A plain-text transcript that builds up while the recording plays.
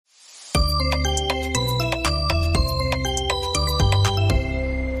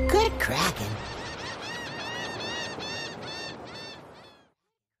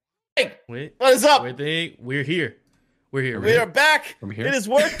Wait, what is up? We're here. We are back. Are we here? It is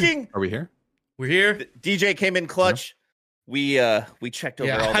working. Are we here? We're here. DJ came in clutch. We checked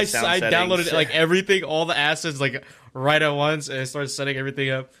over all the sound I settings. downloaded like everything, all the assets, like right at once, and started setting everything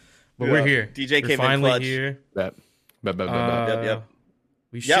up. But we're here. DJ we're came finally in clutch. here. Bet. Yep.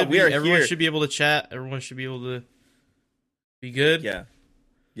 We are everyone here. should be able to chat. Everyone should be able to be good. Yeah.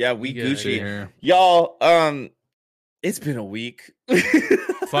 We Good. Gucci, y'all. It's been a week.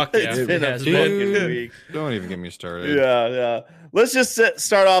 Fuck yeah, It's been a fucking week. Don't even get me started. Yeah. Let's just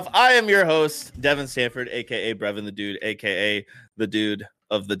start off. I am your host, Devin Stanford, aka Brevin the Dude, aka the Dude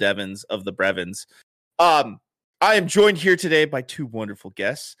of the Devins of the Brevins. I am joined here today by two wonderful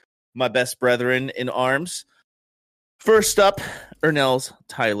guests, my best brethren in arms. First up, Ernell's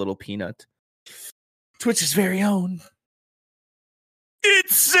Thai Little Peanut, Twitch's very own.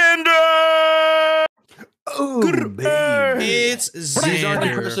 It's Cinder. Oh, baby. It's These aren't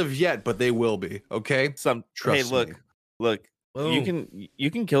Xander. impressive yet, but they will be. Okay. Trust Look. Boom.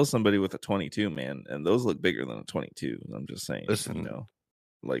 You can kill somebody with a 22, man, and those look bigger than a 22. I'm just saying. Listen, I'm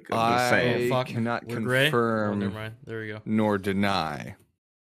just saying. I cannot We're gray? confirm never mind. There we go. nor deny,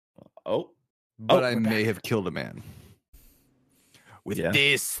 Oh, but I we're may back. have killed a man with Yeah.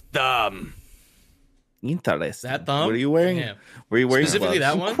 this thumb. Interesting. That thumb? What are you wearing? Yeah. Were you wearing Specifically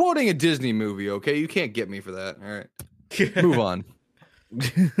gloves? that I'm one? quoting a Disney movie. Okay, you can't get me for that. All right, move on.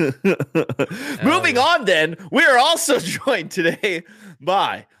 Moving on, then, we are also joined today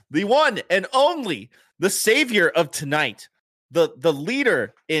by the one and only, the savior of tonight, the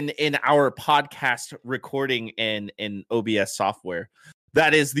leader in our podcast recording and in OBS software.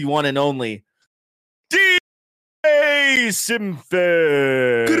 That is the one and only DJ Simfed.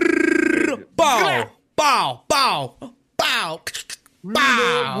 Bow.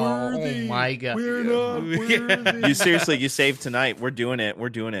 Oh my god. We're not worthy. You seriously, you saved tonight. We're doing it. We're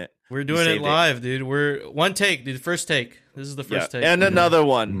doing it saved live, dude. We're one take, dude. First take. This is the first take. And another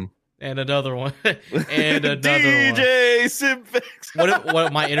one. And another one. And another DJ Simfed. What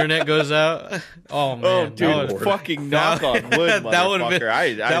if my internet goes out? Oh man. Oh, dude, that would- fucking knock on wood, that would be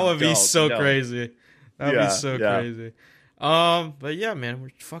motherfucker. that would be don't so know. crazy. That'd Yeah, be so yeah. crazy. But yeah, man,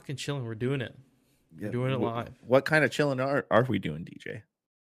 we're fucking chilling. We're doing it. We're doing it live. What kind of chilling are we doing, DJ?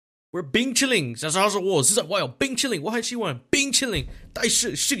 We're Bing chilling，小时候我是在我有冰 chilling，我很喜欢冰 chilling，但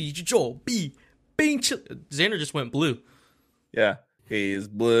是是你去做 B 冰 chill。Xander just went blue. Yeah. He's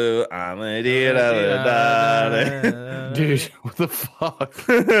blue. I'm a da-da-da-da. Dude, what the fuck?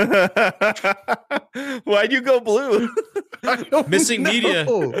 Why'd you go blue? I don't Missing know. media.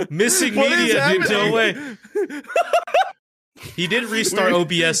 Missing What is media, dude. No happening? way. He did restart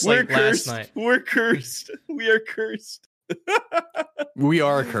OBS like last night. We're cursed. We are cursed. We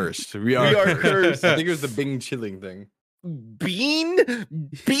are cursed. We are cursed. I think it was the Bing chilling thing. Bean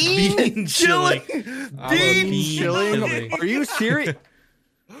Bean chilling. chilling. I'm a Bean bean chilling. chilling. Are you serious?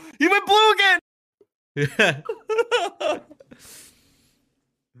 He went blue again.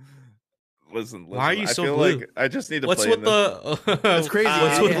 Listen. Why are you I so feel blue? like I just need to What's play with this. the? That's crazy.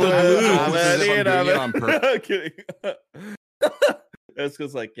 What's with the I'm blue? doing it on purpose. I'm kidding. That's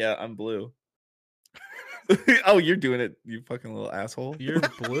because, like, yeah, I'm blue. Oh, you're doing it, you fucking little asshole. You're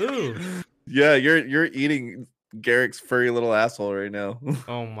blue. Yeah, you're eating Garrick's furry little asshole right now.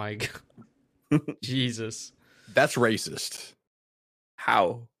 Oh my god. Jesus. That's racist.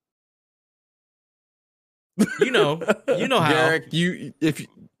 How? You know how. Garrick, you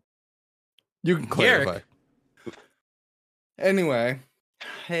can clarify. Garrick. Anyway,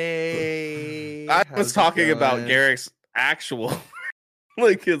 hey, I how's was it talking about going? Garrick's actual,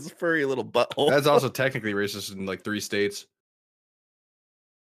 like his furry little butthole. That's also technically racist in like 3 states.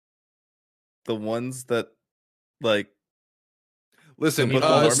 the ones that, like, Listen, But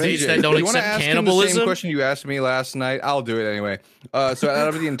all the DJ, states that don't you wanna accept ask him the cannibalism? same question you asked me last night. I'll do it anyway. So out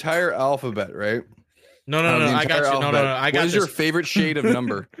of the entire alphabet, right? No. Out of the I got entire you. No. alphabet, I got What is this. your favorite shade of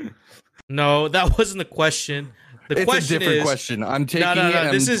number? No, that wasn't the question. The It's question a different is, question. I'm taking No. it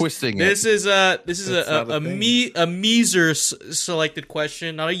and This I'm is twisting this it. is a not a thing. a Meezer selected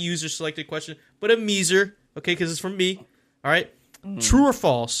question, not a user selected question, but a Meezer. Okay, because it's from me. All right. True or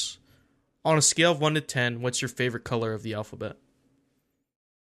false? On a scale of 1 to 10, what's your favorite color of the alphabet?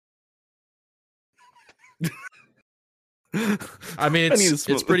 I mean,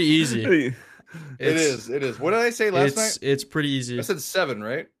 it's pretty easy. It is. What did I say last night? It's pretty easy. I said 7,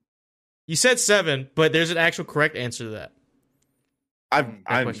 right? You said 7, but there's an actual correct answer to that.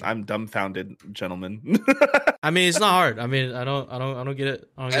 I'm dumbfounded, gentlemen. I mean, it's not hard. I mean, I don't get it.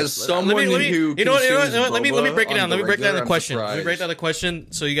 I don't get As it. someone who you know what? consumes Let me break it boba down. on Let me the break down regular, the I'm question. Let me surprised. break down the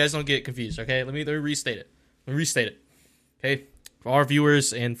question so you guys don't get confused. Okay. Let me restate it. Okay. for our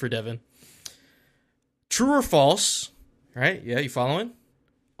viewers and for Devin. True or false? Right? Yeah, you following?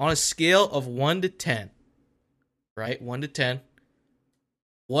 On a scale of 1 to 10, right? 1 to 10.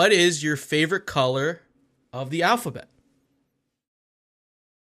 What is your favorite color of the alphabet?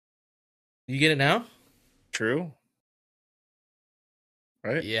 You get it now? True.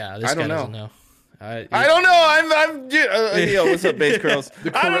 Right? Yeah, this I guy don't know. doesn't know. I don't know. Yo, what's up, base girls?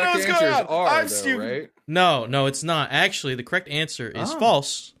 The I don't know correct what's going answers on. are, I'm though, stupid. right? No, it's not. Actually, the correct answer is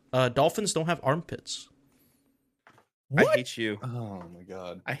false. Dolphins don't have armpits. I hate you. Oh my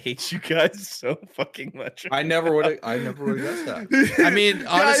god. I hate you guys so fucking much. I never would have guessed that. I mean,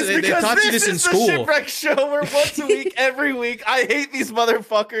 honestly, they because taught you this in is school. The Shipwreck show where once a week, every week, I hate these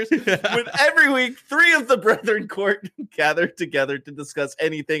motherfuckers. When every week, 3 of the Brethren Court gather together to discuss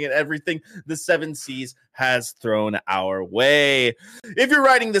anything and everything the 7 Seas has thrown our way. If you're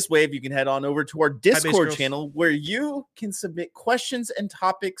riding this wave, you can head on over to our Discord girls. channel where you can submit questions and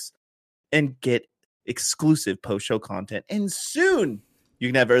topics and get exclusive post-show content. And soon you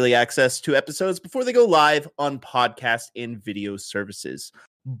can have early access to episodes before they go live on podcast and video services.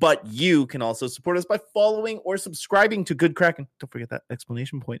 But you can also support us by following or subscribing to Good Kraken. Don't forget that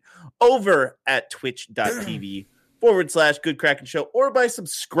exclamation point over at twitch.tv/Good Kraken Show, or by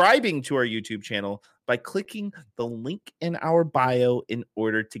subscribing to our YouTube channel by clicking the link in our bio in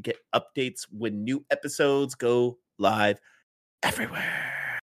order to get updates when new episodes go live everywhere.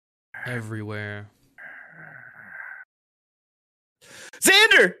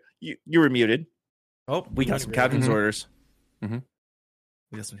 Xander, you were muted. Oh, We got some captain's orders. Mhm.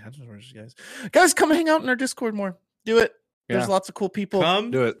 We got some captain's orders, guys. Guys, come hang out in our Discord more. Do it. There's Yeah. lots of cool people.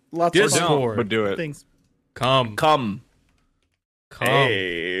 Come, Do it. Lots of Discord. But do it. things. come, Come. to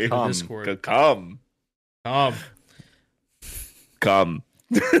Hey. the Come. Discord. Come. Come.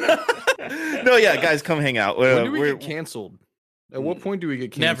 No, yeah, guys, come hang out. When do we get canceled? At what point do we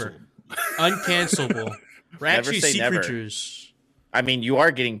get canceled? Never. Uncancelable. We're Never actually say sea never. creatures. I mean, you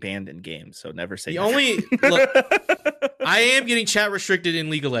are getting banned in games, so never say The never. only look, I am getting chat restricted in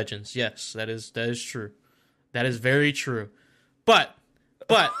League of Legends. Yes, that is true. That is very true. But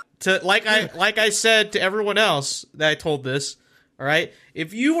to like I said to everyone else that I told this, all right?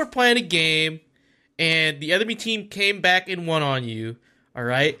 If you were playing a game and the enemy team came back and won on you, all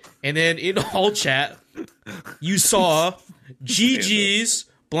right? And then in all chat you saw GG's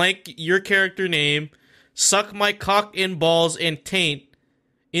blank your character name, suck my cock and balls and taint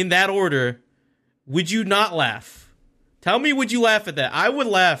in that order, would you not laugh? Tell me, would you laugh at that? I would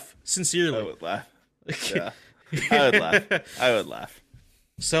laugh sincerely. I would laugh. Yeah. I would laugh. I would laugh.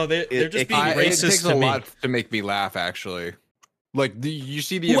 So they're just being It racist takes to a me. lot to make me laugh, actually. Like you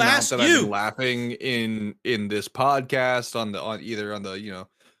see the Who amount asked that you? I've been laughing in this podcast on either on the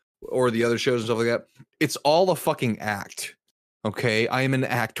or the other shows and stuff like that. It's all a fucking act. Okay, I am an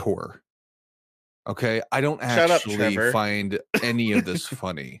actor. Okay, I don't Shut up, actually Trevor. find any of this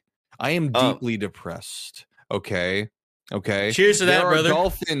funny. I am deeply depressed. Okay. Cheers to that, there are brother.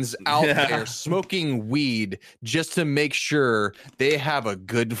 dolphins out Yeah. there smoking weed just to make sure they have a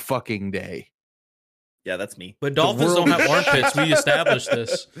good fucking day. Yeah, that's me. But dolphins world- don't have armpits. We established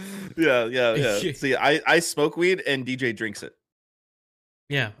this. Yeah. See, I smoke weed and DJ drinks it.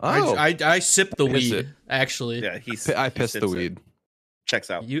 Yeah. Oh. I sip the Piss weed, it. actually. Yeah, I he pissed the sips it. weed. Checks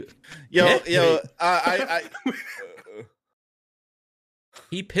out. You, Yo, Yeah. I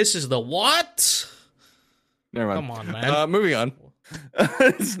he pisses the what? Never mind. Come on, man. Moving on.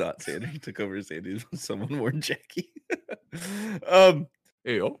 it's not Sandy. He took over Sandy. Someone more Jackie.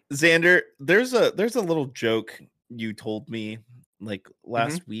 Ew. Xander, there's a little joke you told me like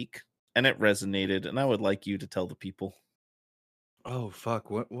last week, and it resonated, and I would like you to tell the people. Oh fuck!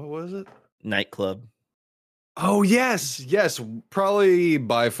 What was it? Nightclub. Oh yes. Probably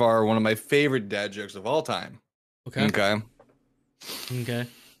by far one of my favorite dad jokes of all time. Okay.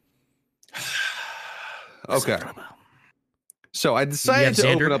 Okay. So I decided to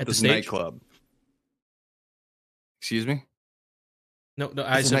Xander open up at the this stage? nightclub. Excuse me. No,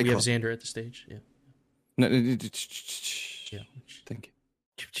 I It's a said we have nightclub. Xander at the stage. Yeah. No, Yeah. thank you.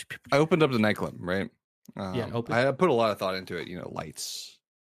 I opened up the nightclub, right? Open. I put a lot of thought into it. Lights,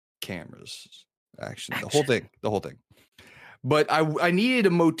 cameras, action, the whole thing. But I needed a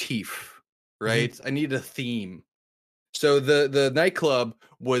motif, right? I needed a theme. So the nightclub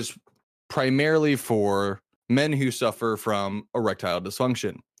was primarily for men who suffer from erectile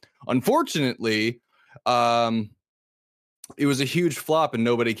dysfunction. Unfortunately, it was a huge flop and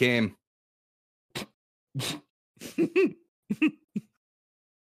nobody came.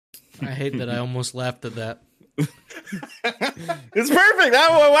 I hate that I almost laughed at that. It's perfect.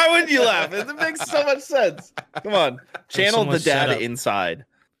 Why wouldn't you laugh? It makes so much sense. Come on, channel the much dad setup. inside.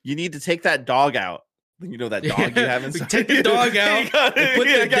 You need to take that dog out. You know that dog you have inside. Take the dog out and put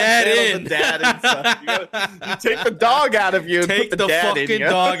the dad in. The dad inside. You take the dog out of you. And Take put the dad in fucking you.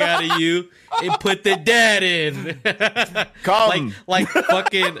 dog out of you and put the dad in. Come. like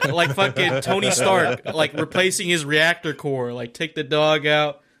fucking Tony Stark, like replacing his reactor core. Like take the dog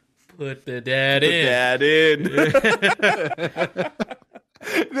out, put the dad in. Dad in.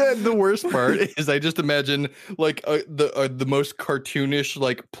 The worst part is I just imagine like the most cartoonish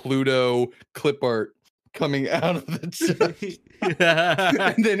like Pluto clip art coming out of the chest.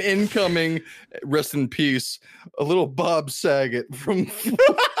 And then incoming, rest in peace, a little Bob Saget from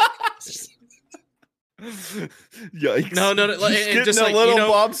Yikes! No, He's and just getting like a little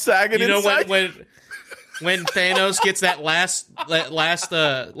Bob Saget. you know inside. when Thanos gets that last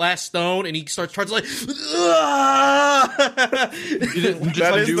stone and he starts charging like, just That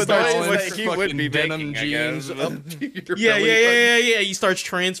is New the Balance noise that he would fucking be denim making, I jeans guess. up to your yeah. belly button. He starts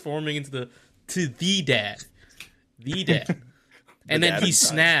transforming into the dad, and then dad he inside.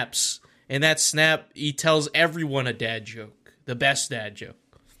 snaps, and that snap he tells everyone a dad joke, the best dad joke.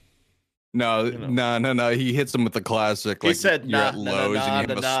 No. He hits them with the classic. He Like said, you're at nah, nah, Lowe's nah, and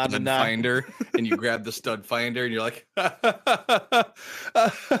you have nah, a stud nah. finder, and you grab the stud finder, and you're like,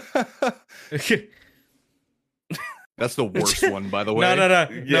 that's the worst one, by the way. No,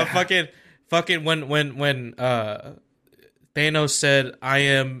 Yeah. fucking when Thanos said, "I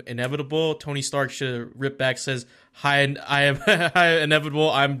am inevitable," Tony Stark should have ripped back, says, "Hi, I am inevitable.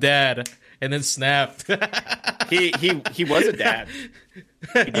 I'm dad," and then snapped. He was a dad.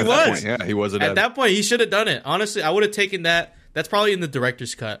 He was. Yeah, he was a At dad. that point, he should have done it. Honestly, I would have taken that. That's probably in the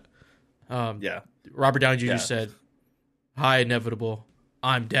director's cut. Yeah. Robert Downey Jr. Yeah. said, "Hi, inevitable.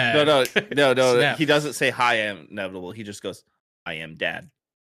 I'm dad." No. Snap. He doesn't say hi, I am inevitable. He just goes, I am dad.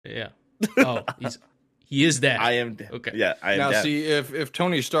 Yeah. Oh, he is dad. I am. Okay. Yeah, I am Now, dad. see, if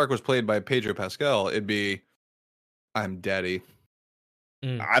Tony Stark was played by Pedro Pascal, it'd be, I'm daddy.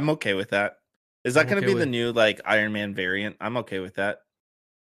 I'm okay with that. Is that I'm going to okay be the with- new like Iron Man variant? I'm okay with that.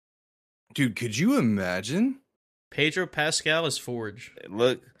 Dude, could you imagine? Pedro Pascal is Forge.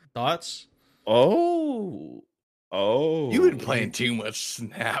 Look. Thoughts? Oh. You've been playing too much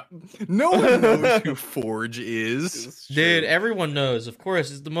Snap. No one knows who Forge is. It's true. Dude, everyone knows. Of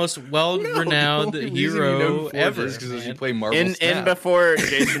course, it's the most well-renowned hero ever. Because you man. play Marvel in Snap. before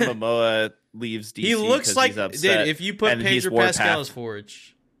Jason Momoa leaves DC. He looks 'cause like he's dude. upset, If you put and he's Pedro Pascal Warpath. as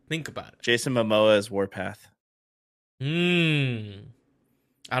Forge, think about it. Jason Momoa is Warpath.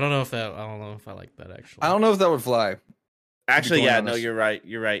 I don't know if I like that actually. I don't know if that would fly. Actually, totally yeah, honest. no, you're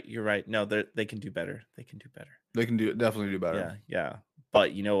right. No, they can do better. They can do better. They can definitely do better. Yeah.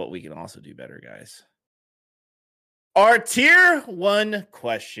 But you know what? We can also do better, guys. Our tier 1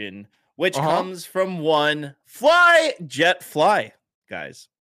 question, which comes from one Jet Fly, guys.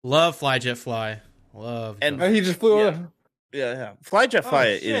 Love Fly Jet Fly. Love. And- Oh, he just flew Yeah. over. Yeah. Jet Fly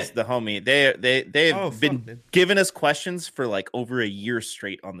is shit. the homie. They've Oh, been fuck, dude. giving us questions for like over a year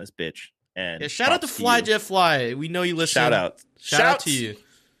straight on this bitch. And Yeah, shout out to props Fly you. Jet Fly. We know you listen. Shout out. Shout out to you.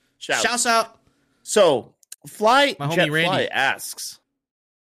 Shouts out. So, My homie Jet Randy. Fly asks,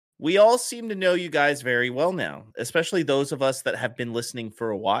 we all seem to know you guys very well now, especially those of us that have been listening for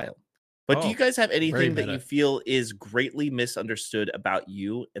a while. But do Oh, you guys have very anything that meta. you feel is greatly misunderstood about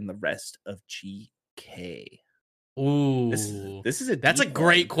you and the rest of GK? Ooh, This is a that's a deep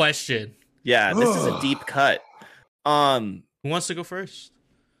great one. question. Yeah, this is a deep cut. Who wants to go first?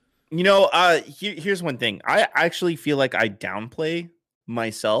 You know, here's one thing. I actually feel like I downplay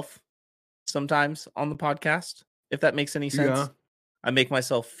myself sometimes on the podcast, if that makes any sense. Yeah. I make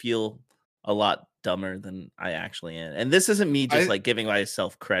myself feel a lot dumber than I actually am. And this isn't me just like giving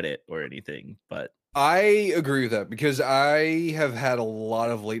myself credit or anything, but I agree with that because I have had a lot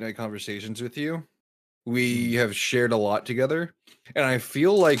of late night conversations with you. We have shared a lot together. And I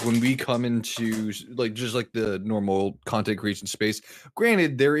feel like when we come into like just like the normal content creation space,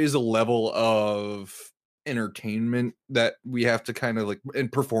 granted, there is a level of entertainment that we have to kind of like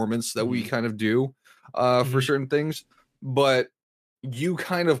and performance that we kind of do for certain things. But you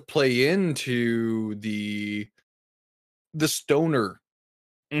kind of play into the stoner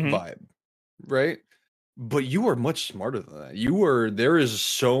vibe, right? But you are much smarter than that. There is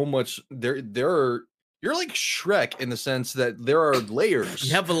so much there are You're like Shrek in the sense that there are layers.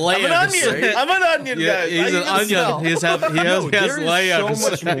 You have a I'm layer. an onion. right? I'm an onion, Yeah, guys. he's an onion. He No, has there is layers. so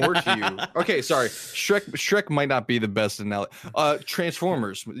much more to you. Okay, sorry. Shrek might not be the best analogy.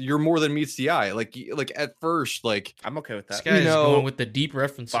 Transformers, you're more than meets the eye. Like at first, like I'm okay with This that. guy's know, going with the deep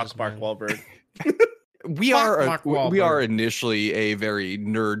references. Fox Mark man. Wahlberg. we Fuck are Mark we Wahlberg. are initially a very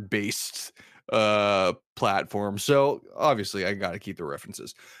nerd based platform, so obviously I got to keep the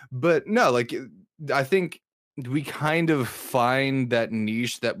references. But no, like I think we kind of find that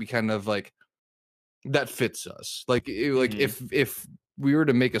niche that we kind of like that fits us. Like if we were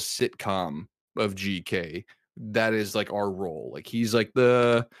to make a sitcom of GK, that is like our role. Like he's like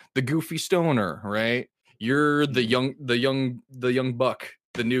the goofy stoner, right? You're the young buck,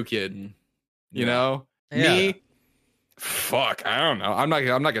 the new kid. Mhm. You Yeah. know? Yeah. Me? Fuck, I don't know. I'm not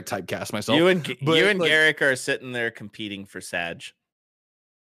gonna typecast myself. You and but, like, Garrick are sitting there competing for Sag.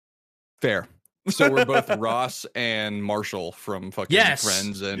 fair. So we're both Ross and Marshall from fucking Yes.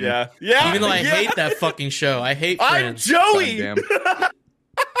 Friends, and Yeah. Even though I yeah. hate that fucking show, I hate I'm Friends. Joey. Goddamn.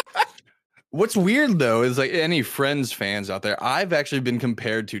 What's weird though is like any Friends fans out there, I've actually been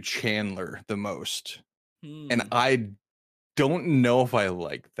compared to Chandler the most, and I don't know if I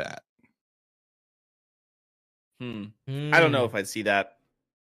like that. I don't know if I'd see that.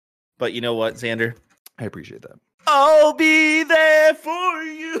 But you know what, Xander? I appreciate that. I'll be there for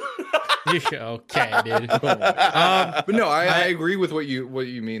you. Okay, dude. But no, I agree with what you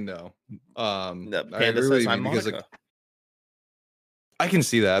mean though. I Panda agree with says you I'm because Monica. like I can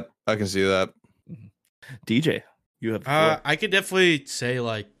see that. DJ, you have the floor. I could definitely say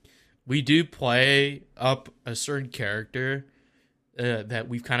like we do play up a certain character that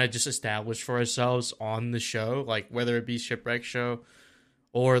we've kind of just established for ourselves on the show, like whether it be Shipwreck show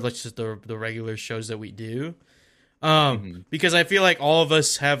or let's just the regular shows that we do. Because I feel like all of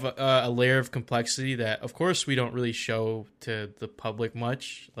us have a layer of complexity that, of course, we don't really show to the public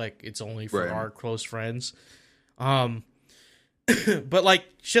much. Like it's only for Right. our close friends. But like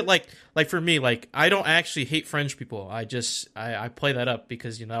shit, like for me, like I don't actually hate French people. I play that up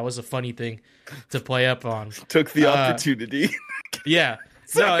because that was a funny thing to play up on. Took the opportunity. Yeah,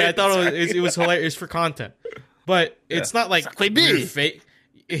 Sorry, no, I thought it was hilarious for content, but it's not like we're fake.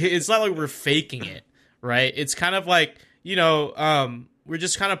 It's not like we're faking it, right? It's kind of like we're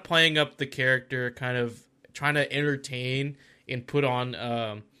just kind of playing up the character, kind of trying to entertain and put on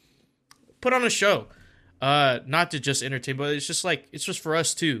a show. Not to just entertain, but it's just for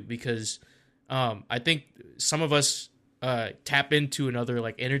us too, because I think some of us tap into another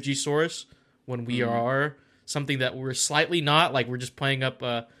like energy source when we are something that we're slightly not, like we're just playing up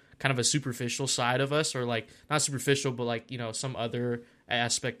kind of a superficial side of us, or like not superficial, but like some other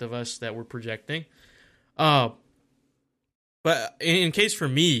aspect of us that we're projecting. But in case for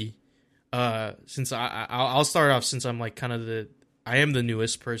me, since I'll start off, since I'm like kind of I am the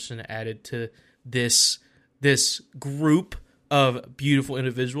newest person added to this group of beautiful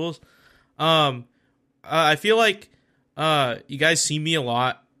individuals. I feel like you guys see me a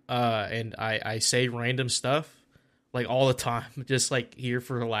lot, and I say random stuff like all the time, just like here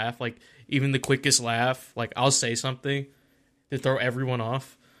for a laugh. Like even the quickest laugh, like I'll say something to throw everyone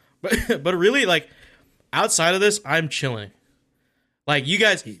off. But really, like outside of this, I'm chilling. Like you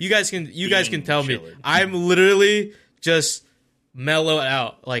guys can tell me I'm literally just mellow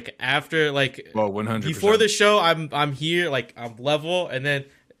out. Like after like 100%. before the show, I'm here, like I'm level, and then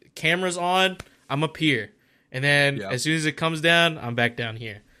camera's on, I'm up here, and then as soon as it comes down, I'm back down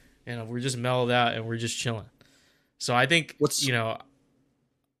here, and we're just mellowed out and we're just chilling. So I think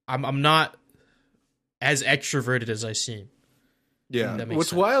I'm not as extroverted as I seem. Yeah. That makes What's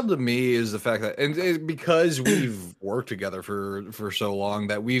sense. wild to me is the fact that, and because we've worked together for so long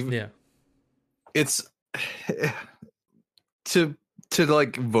that it's to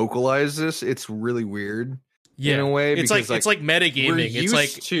like vocalize this, it's really weird. Yeah, in a way, it's because, like metagaming. We're It's used like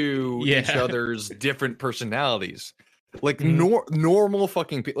to each other's different personalities. Like normal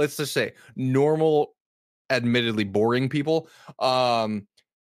fucking people. Let's just say normal, admittedly boring people.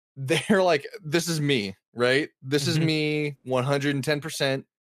 They're like, this is me, right? This is me, 110%.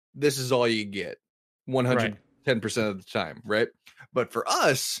 This is all you get, 110% of the time, right? But for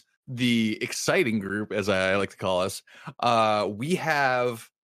us, the exciting group, as I like to call us, we have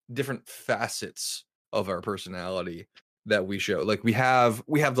different facets of our personality that we show. Like we have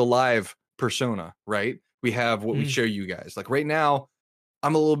the live persona, right? We have what we show you guys. Like right now,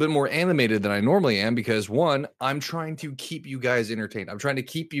 I'm a little bit more animated than I normally am because one, I'm trying to keep you guys entertained. I'm trying to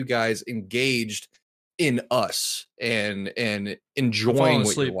keep you guys engaged in us and enjoying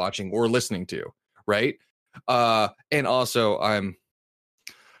what you're watching or listening to, right? And also I'm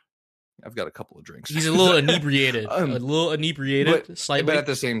I've got a couple of drinks. He's a little inebriated. Slightly. But at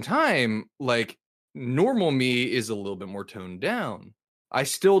the same time, like normal me is a little bit more toned down. I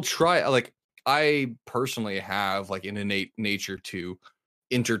still try. Like I personally have like an innate nature to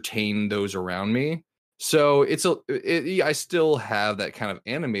entertain those around me. So I still have that kind of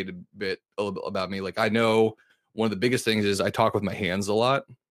animated bit a little bit about me. Like I know one of the biggest things is I talk with my hands a lot.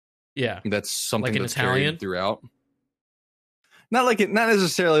 Yeah, that's something like that's Italian carried throughout. Not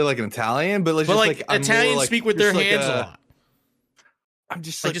necessarily like an Italian, but like Italians like, speak with their hands a lot. I'm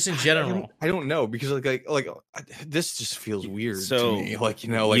just like just in general. I don't know because like this just feels weird so to me. Like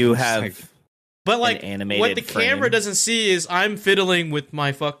like you have. Like, but like what the frame. camera doesn't see is I'm fiddling with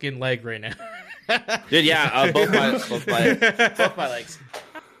my fucking leg right now. Dude, yeah, both my legs.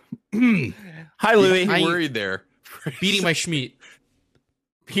 Hi, Louis. I'm worried there. Beating my schmeat.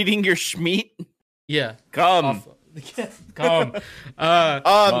 Beating your schmeat? Yeah. Come. Come.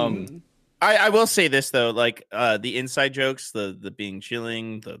 I will say this though, like the inside jokes, the being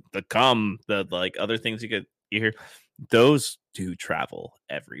chilling, the cum, the like other things you hear, those do travel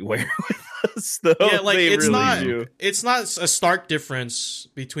everywhere with us though. Yeah, like it's really it's not a stark difference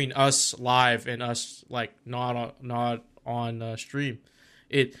between us live and us like not on stream.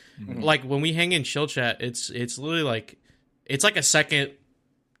 It like when we hang in chill chat, it's literally like it's like a second,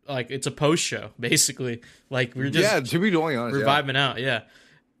 like it's a post show basically. Like we're just to be totally honest, we're vibing out,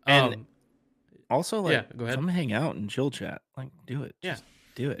 and also like go ahead. Come hang out and chill chat, like do it, just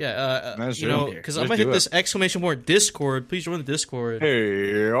do it. You know, because I'm gonna hit this exclamation point Discord. Please join the Discord.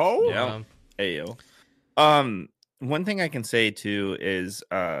 Hey yo, hey yo. One thing I can say too is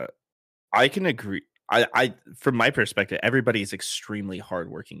I can agree. I from my perspective, everybody is extremely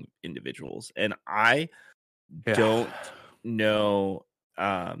hardworking individuals, and I don't know.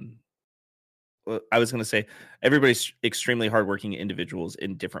 I was going to say everybody's extremely hardworking individuals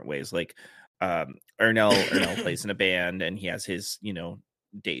in different ways. Like Ernell plays in a band, and he has his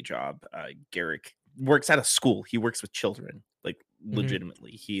day job. Garrick works at a school. He works with children, like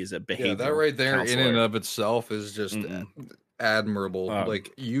legitimately. He is a behavioral that right there counselor. in and of itself is just admirable.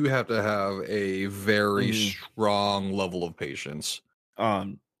 Like you have to have a very strong level of patience.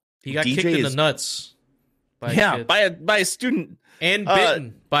 He got kicked in the nuts by a student and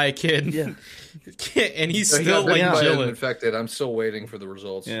bitten by a kid. Yeah. And he's still like chilling. Infected. I'm still waiting for the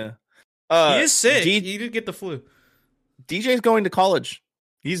results. Yeah. He is sick. He did get the flu. DJ's going to college.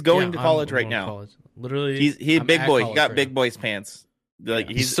 He's going to college right now. College. Literally, he's a big boy. He got big boy's pants. Like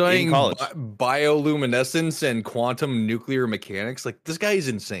he's studying in college. Bioluminescence and quantum nuclear mechanics. Like this guy is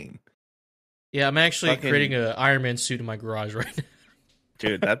insane. Yeah, I'm actually creating an Iron Man suit in my garage right now.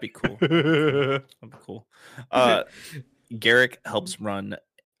 Dude, that'd be cool. That'd be cool. Garrick helps run.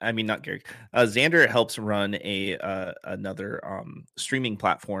 I mean, not Garrick. Xander helps run another streaming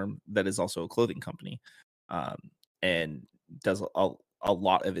platform that is also a clothing company, and does a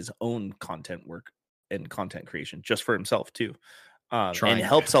lot of his own content work and content creation just for himself too. And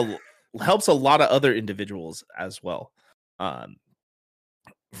helps a lot of other individuals as well. Some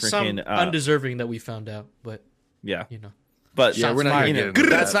undeserving that we found out, but yeah, But we're not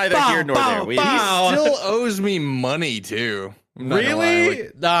that's neither here nor there. He still owes me money too. Really?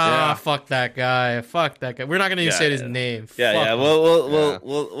 Fuck that guy. We're not gonna even say his name.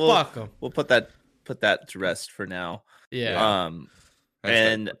 We'll fuck him. We'll put that to rest for now. Yeah.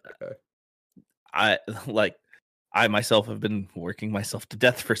 And I myself have been working myself to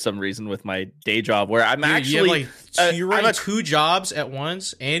death for some reason with my day job, where I'm actually you're running two jobs at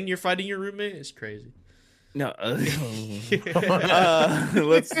once, and you're fighting your roommate. It's crazy. No, I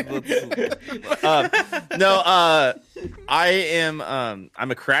am.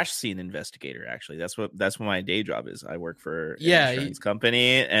 I'm a crash scene investigator. Actually, that's what my day job is. I work for an insurance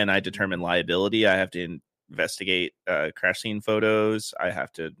company, and I determine liability. I have to investigate crash scene photos. I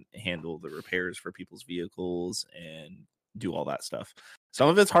have to handle the repairs for people's vehicles and do all that stuff. Some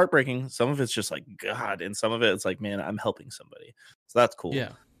of it's heartbreaking. Some of it's just like God, and some of it's like, man, I'm helping somebody. So that's cool. Yeah,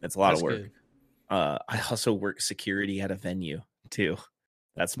 it's a lot of work. Good. I also work security at a venue too.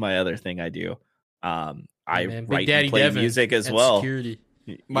 That's my other thing I do. I write and play music as well. Security.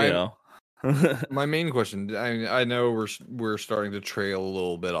 My main question. I know we're starting to trail a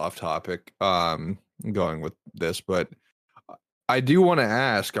little bit off topic. Going with this, but I do want to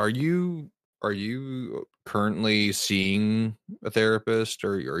ask: Are you currently seeing a therapist,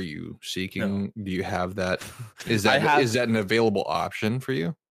 or are you seeking? No. Do you have that? Is that an available option for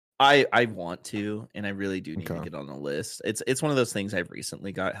you? I want to, and I really do need to get on the list. It's one of those things. I've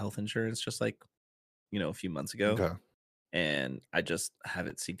recently got health insurance, just like a few months ago, and I just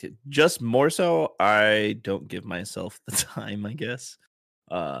haven't seeked it. Just more so, I don't give myself the time, I guess.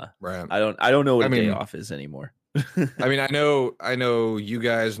 Right. I don't know what I a day mean- off is anymore. I mean, I know you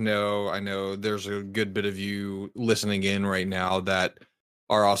guys know, I know there's a good bit of you listening in right now that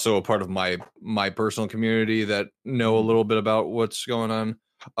are also a part of my personal community that know a little bit about what's going on.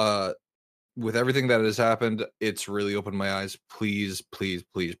 With everything that has happened, it's really opened my eyes. Please, please,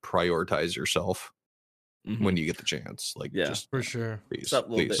 please prioritize yourself when you get the chance. Like, Yeah. just For sure. please, What's up,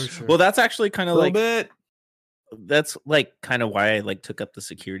 little please. bit? For sure. Well, that's actually kind A of little like bit. that's like kind of why I like took up the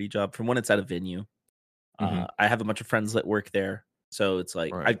security job. From when it's at a venue, I have a bunch of friends that work there, so it's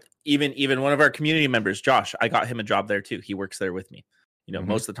like Right. even one of our community members, Josh, I got him a job there too. He works there with me. You know, Mhm.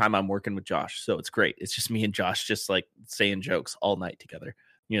 most of the time I'm working with Josh, so it's great. It's just me and Josh just like saying jokes all night together.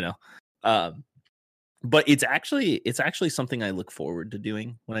 You know, but it's actually something I look forward to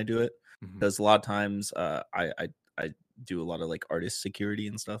doing when I do it, because a lot of times I do a lot of like artist security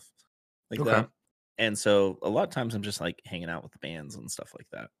and stuff like Okay. that, and so a lot of times I'm just like hanging out with the bands and stuff like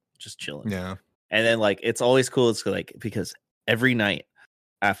that, just chilling. Yeah. And then like it's always cool. It's like because every night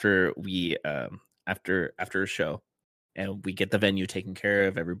after we after a show and we get the venue taken care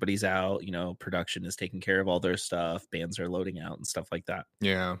of, everybody's out, you know, production is taking care of all their stuff, bands are loading out and stuff like that.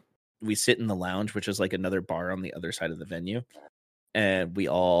 Yeah. We sit in the lounge, which is like another bar on the other side of the venue, and we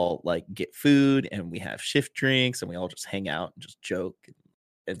all like get food and we have shift drinks and we all just hang out and just joke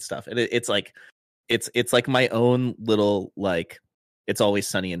and stuff. And it's like it's like my own little like It's Always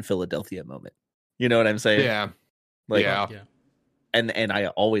Sunny in Philadelphia moment. You know what I'm saying? Yeah. Like, Yeah. Yeah. and I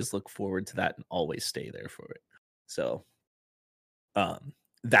always look forward to that and always stay there for it. So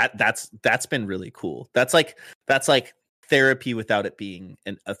that's been really cool. That's like therapy without it being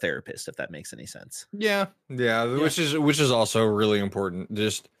a therapist, if that makes any sense. Yeah. Which is also really important.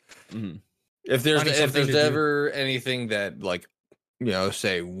 Just if Finding something there's to do. ever anything that, like, you know,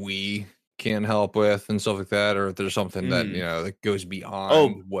 say we can help with and stuff like that, or if there's something that, you know, that goes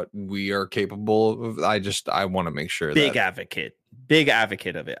beyond what we are capable of, I want to make sure Big that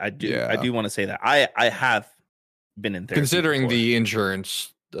advocate of it. I do want to say that I have been in therapy considering before. the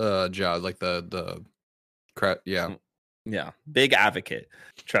insurance job, like the Yeah, big advocate,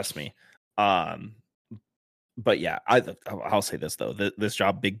 trust me. But yeah, I'll say this though, this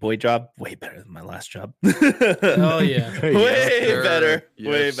job, big boy job, way better than my last job. Oh yeah. way better.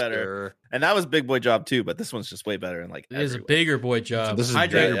 Yes, sir. And that was big boy job too, but this one's just way better. And like It is a everywhere. bigger boy job. This is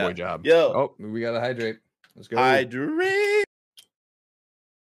Hydrate. bigger boy job. Yo. Oh, we gotta hydrate. Let's go. Hydrate.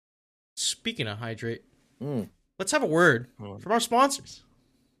 Speaking of hydrate, Mm. let's have a word from our sponsors.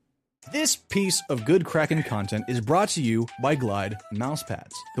 This piece of good Kraken content is brought to you by Glide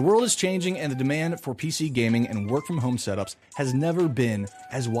mousepads. The world is changing and the demand for PC gaming and work from home setups has never been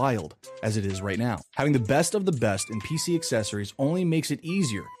as wild as it is right now. Having the best of the best in PC accessories only makes it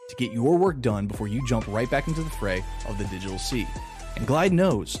easier to get your work done before you jump right back into the fray of the digital sea. And Glide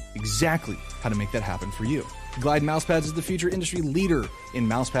knows exactly how to make that happen for you. Glide Mousepads is the future industry leader in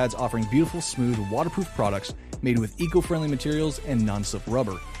mousepads, offering beautiful, smooth, waterproof products made with eco-friendly materials and non-slip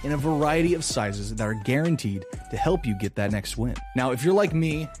rubber in a variety of sizes that are guaranteed to help you get that next win. Now, if you're like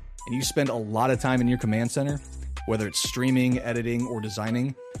me and you spend a lot of time in your command center, whether it's streaming, editing, or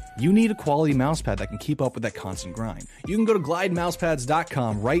designing, you need a quality mousepad that can keep up with that constant grind. You can go to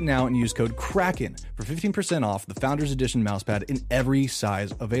glidemousepads.com right now and use code KRAKEN for 15% off the Founders Edition mousepad in every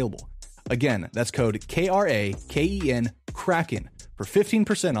size available. Again, that's code KRAKEN, KRAKEN, for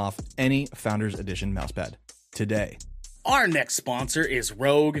 15% off any Founders Edition mousepad today. Our next sponsor is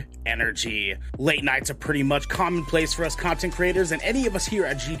Rogue Energy. Late nights are pretty much commonplace for us content creators, and any of us here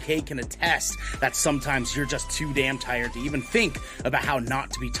at GK can attest that sometimes you're just too damn tired to even think about how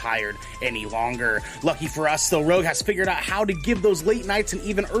not to be tired any longer. Lucky for us, though, Rogue has figured out how to give those late nights and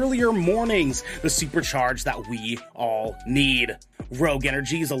even earlier mornings the supercharge that we all need. Rogue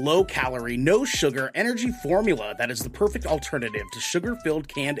Energy is a low-calorie, no-sugar energy formula that is the perfect alternative to sugar-filled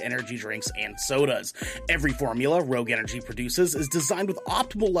canned energy drinks and sodas. Every formula Rogue Energy produces is designed with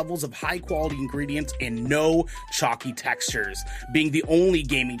optimal levels of high-quality ingredients and no chalky textures. Being the only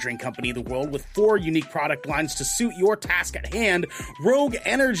gaming drink company in the world with 4 unique product lines to suit your task at hand, Rogue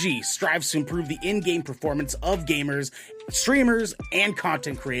Energy strives to improve the in-game performance of gamers, streamers, and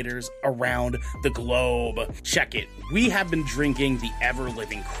content creators around the globe. Check it. We have been drinking the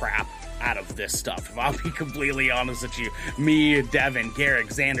ever-living crap out of this stuff. If I'll be completely honest with you, me, Devin, Garrick,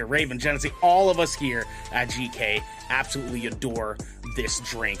 Xander, Raven, Genesee, all of us here at GK absolutely adore this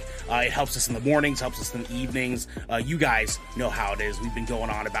drink. It helps us in the mornings, helps us in the evenings. You guys know how it is. We've been going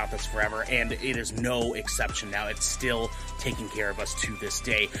on about this forever, and it is no exception now. It's still taking care of us to this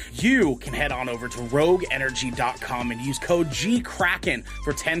day. You can head on over to rogueenergy.com and use code GKRAKEN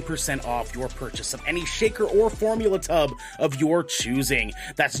for 10% off your purchase of any shaker or formula tub of your choosing.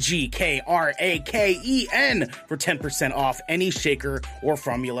 That's GKRAKEN for 10% off any shaker or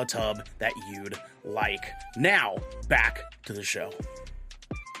formula tub that you'd like. Now, back to the show.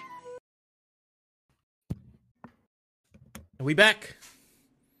 Are we back?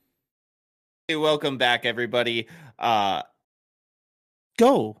 Hey, welcome back, everybody.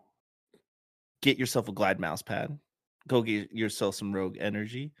 Go get yourself a Glide mouse pad. Go get yourself some Rogue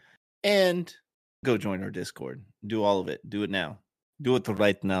Energy, and go join our Discord. Do all of it. Do it now. Do it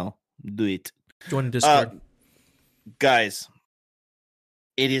right now. Do it. Join the Discord. Guys,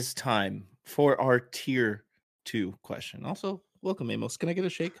 it is time for our tier 2 question. Also, welcome, Amos. Can I get a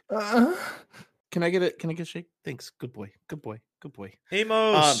shake? Can I get it? Can I get a shake? Thanks. Good boy. Good boy. Good boy.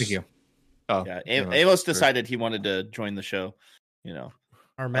 Amos. Thank you. Oh, Yeah, Amos decided he wanted to join the show.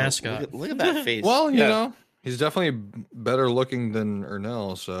 Our mascot. Look at that face. Well, you know, he's definitely better looking than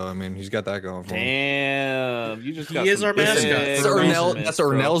Ernell, so I mean, he's got that going for him. Damn, you just He got is some our mascot. big That's measurements, That's bro.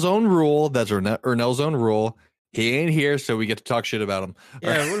 Ernell's own rule. That's Ernell's own rule. He ain't here, so we get to talk shit about him.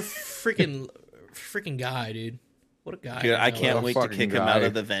 Yeah, what a freaking guy, dude. What a guy. Dude, I You know? can't What a wait to fucking kick him guy. out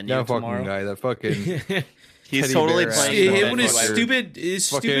of the venue That fucking tomorrow. guy, that fucking He's teddy totally bear playing. See, the him and his venue.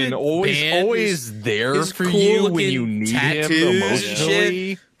 stupid always band, his there for cool you when looking you need tattoos him and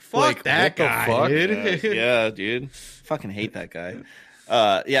emotionally. Fuck Like, that what the guy, fuck? dude. Yeah, dude. Fucking hate that guy.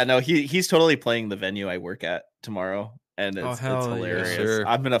 Yeah, no, he's totally playing the venue I work at tomorrow, and it's hell yeah. hilarious. Yes, sir.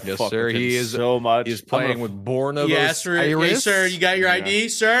 I'm gonna Yes, fuck sir. with him He is- so much. He's I'm playing gonna with Born of You asked for it. Hey, Osiris. sir, you got your Yeah. ID,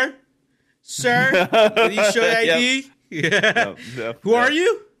 sir? Sir? Did you show your ID? Yeah. No, Who are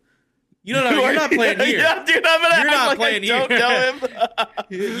you? You don't know. You're not playing here. Yeah, dude, I'm gonna You're act not like playing I don't here. know him.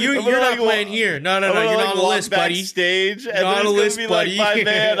 You're I'm gonna, not like, playing walk- here. No, I'm you're gonna, not like, on the walk list, buddy. backstage, and You're not there's on the gonna list, be buddy. like my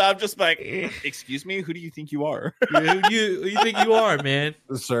man. I'm just like, excuse me, who do you think you are? Who you think you are, man?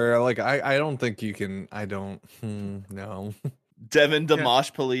 Sir, like I don't think you can. I don't. No. Devin, the Yeah.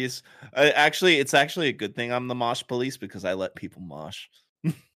 mosh police. It's actually a good thing I'm the mosh police because I let people mosh.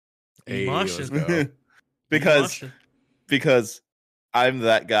 Hey, Moshing. let's go. because I'm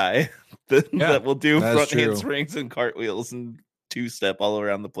that guy that, Yeah, that will do that's front true. handsprings and cartwheels and two-step all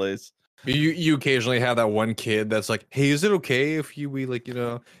around the place. You occasionally have that one kid that's like, hey, is it okay if we like, you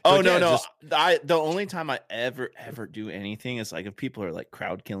know? Oh Like, no, yeah, no. just- The only time I ever do anything is like if people are like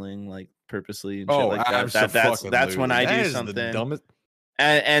crowd killing like purposely and shit oh, like that. That's when I do something. The dumbest.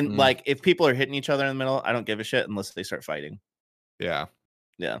 And Mm. like if people are hitting each other in the middle, I don't give a shit unless they start fighting. Yeah.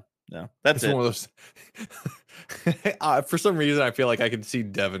 No, that's It's it. one of those. For some reason, I feel like I can see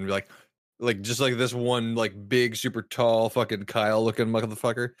Devin be like just like this one like big, super tall, fucking Kyle looking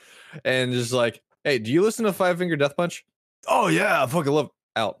motherfucker, and just like, hey, do you listen to Five Finger Death Punch? Oh yeah, I fucking love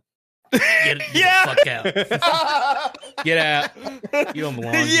out. Get the fuck out. Get out. You don't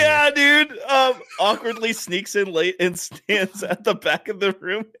belong here. Yeah, dude. Awkwardly sneaks in late and stands at the back of the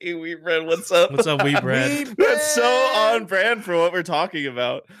room. Hey, Wee Bread, what's up? What's up, Wee Bread? That's so on brand for what we're talking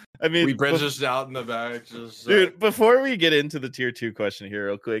about. I mean, We Brett's just out in the back, just dude, before we get into the tier 2 question here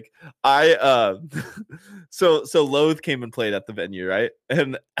real quick, I so Loath came and played at the venue, right?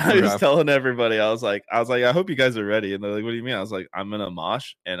 And I was Okay. telling everybody, I was like, I hope you guys are ready. And they're like, what do you mean? I was like, I'm gonna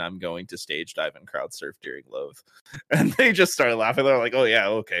mosh and I'm going to stage dive and crowd surf during Loath. And they just started laughing. They're like, oh yeah,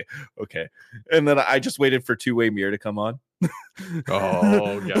 okay. And then I just waited for Two-Way Mirror to come on.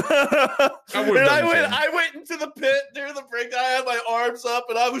 Oh, yeah. And would've done the same. I went into the pit during the break. I had my arms up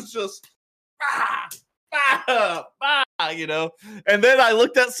and I was just you know. And then I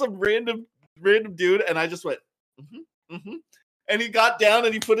looked at some random dude and I just went, and he got down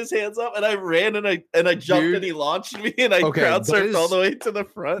and he put his hands up and I ran and I jumped Dude. and he launched me and I Okay, crowd that surfed is- all the way to the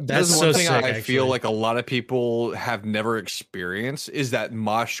front. That's That's so one thing sick, I feel actually. like a lot of people have never experienced is that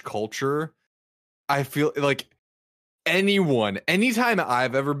mosh culture. I feel like anytime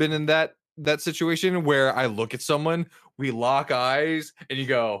I've ever been in that situation where I look at someone, we lock eyes and you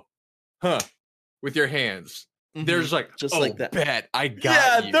go, huh, with your hands. There's like, Just oh, like that. bet I got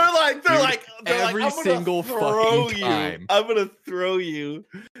Yeah, you. they're like every I'm gonna single throw fucking you. time. I'm gonna throw you,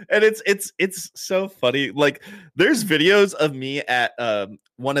 and it's so funny. Like there's videos of me at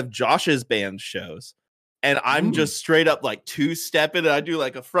one of Josh's band shows, and I'm just straight up like 2-stepping, and I do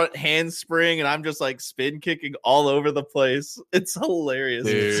like a front handspring, and I'm just like spin kicking all over the place. It's hilarious.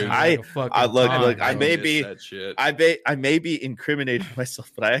 Dude. I look. I may miss be. that shit. I may be incriminating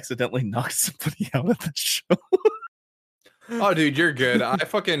myself, but I accidentally knocked somebody out at the show. Oh, dude, you're good. I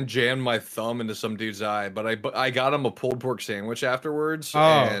fucking jammed my thumb into some dude's eye, but I got him a pulled pork sandwich afterwards,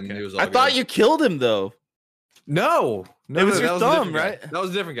 and it was all I thought good. you killed him though. No, It was your that thumb, a different right? guy. That was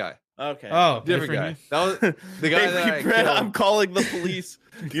a different guy. Okay. Oh, Different guy. That was the guy Hey, that I Brett, killed. I'm calling the police.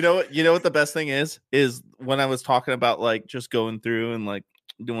 You know what? You know what the best thing is when I was talking about like just going through and like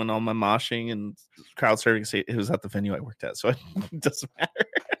doing all my moshing and crowd serving. It was at the venue I worked at, so it doesn't matter.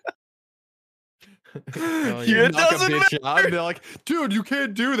 Yeah. It Knock a doesn't bitch matter. out and be like, dude, you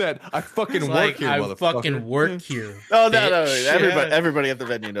can't do that. I fucking It's work like, here, I motherfucker. fucking work here. Oh no! bitch. Everybody at the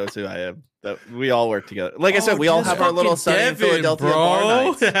venue knows who I am. We all work together. Like I said, we all just have our little fucking Sunny in Devin, Philadelphia bro. bar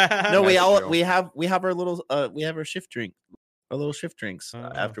nights. No, we That's all true. we have our little we have our shift drink, our little shift drinks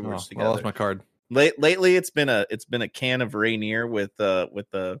afterwards I together. lost my card. Lately, it's been a can of Rainier with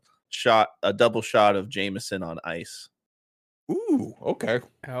a double shot of Jameson on ice. Ooh, okay.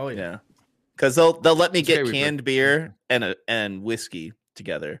 Hell yeah. Yeah, because they'll let me It's get very canned beer and whiskey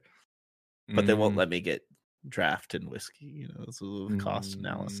together, but they won't let me get draft and whiskey. You know, it's a little cost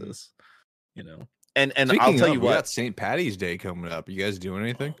analysis. You know, and Speaking I'll tell of, you we got what. St. Patty's Day coming up. You guys doing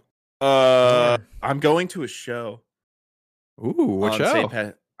anything? I'm going to a show. Ooh, what on show?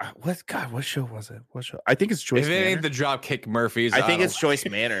 St. What show was it? What show? I think it's Joyce If it Manor. ain't the Dropkick Murphys, I think don't it's Joyce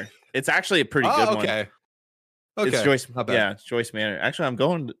Manor. It's actually a pretty good one. okay. Okay. It's Joyce. Not bad. Yeah, it's Joyce Manor. Actually, I'm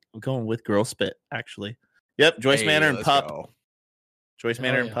going with Girl Spit. Actually, yep, Joyce Hey, Manor and let's Pup. go. Joyce Hell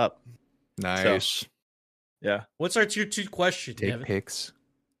Manor and yeah. Pup. Nice. Yeah, What's our tier 2 question, Take Devin? pics.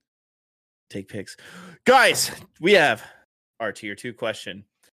 take pics, guys. We have our tier 2 question,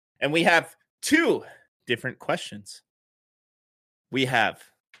 and we have 2 different questions. We have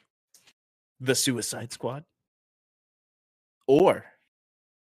the Suicide Squad, or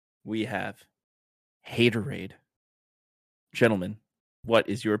we have Haterade. Gentlemen, what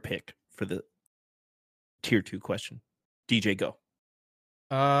is your pick for the tier 2 question? DJ, go.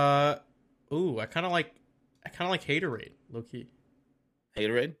 I kind of like Haterade, low key.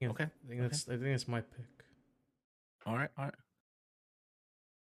 Haterade. Okay. I think that's my pick. All right.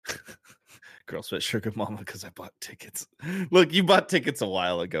 Girl Sweat Sugar Mama, because I bought tickets. Look, you bought tickets a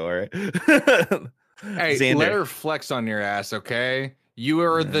while ago, all right? Hey, Xander. let her flex on your ass, okay? You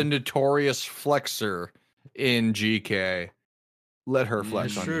are the notorious flexer in GK. Let her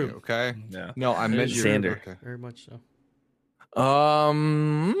flex on True. you, okay? Yeah. No, I It meant is your Xander. Okay. Very much so.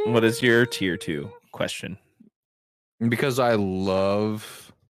 What is your tier 2 question? Because I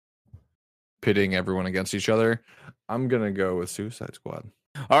love pitting everyone against each other, I'm gonna go with Suicide Squad.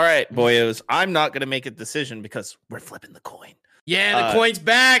 All right, boyos. I'm not going to make a decision because we're flipping the coin. Yeah, the coin's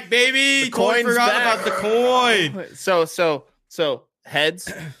back, baby. The Totally coin's forgot back. about the coin. So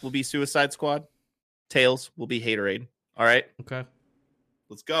heads will be Suicide Squad. Tails will be Haterade. All right, Okay.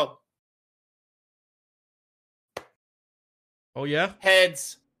 let's go. Oh yeah,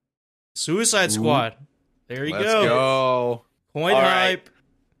 Heads. Suicide Squad. There you Let's go. go. Coin All right. hype.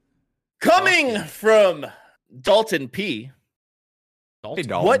 Coming from Dalton P. Hey,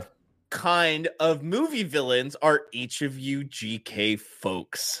 Dalton. What kind of movie villains are each of you GK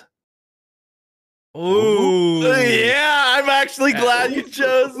folks? Ooh. Yeah, I'm actually glad you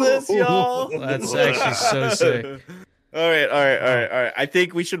chose this, y'all. That's actually so sick. All right. I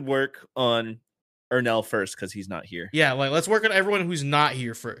think we should work on Ernell first because he's not here. Yeah, like let's work on everyone who's not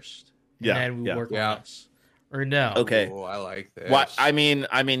here first. And Yeah, then we yeah. work Yeah. on us. Or no. Okay. Ooh, I like this. What I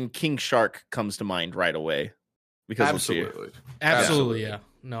mean, King Shark comes to mind right away because of Absolutely. Absolutely, yeah.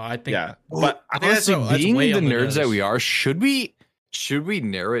 No, I think yeah. But I think Honestly, that's being way the on the nerds that nose. we are, should we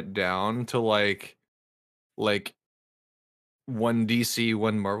narrow it down to like one DC,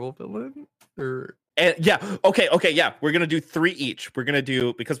 one Marvel villain? Or and yeah, okay, yeah. We're gonna do 3 each. We're gonna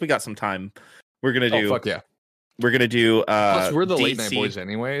do because we got some time. We're gonna do. oh fuck yeah! We're gonna do. Plus, we're the late night DC. boys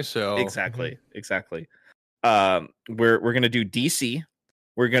anyway, so Exactly. We're gonna do DC.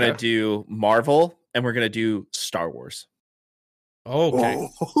 We're gonna Okay. do Marvel, and we're gonna do Star Wars. Okay.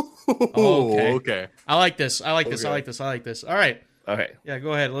 okay. Okay. I like this. I like this. All right. Okay. Yeah,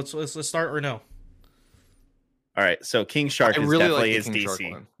 go ahead. Let's start or no. All right. So King Shark I is really definitely like his the King Shark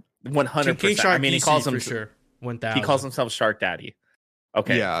DC. one. 100%. King Shark I mean, he DC calls him for sure. 1000. He calls himself Shark Daddy.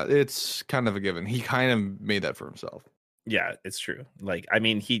 Okay. Yeah, it's kind of a given. He kind of made that for himself. Yeah, it's true. Like, I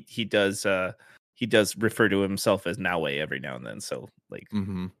mean, he does refer to himself as Noway every now and then. So like,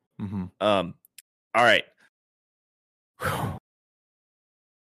 Mm-hmm. Mm-hmm. all right.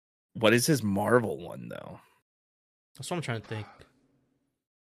 What is his Marvel one though? That's what I'm trying to think.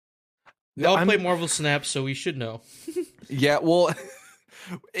 We all I'm- play Marvel Snap, so we should know. Yeah, well,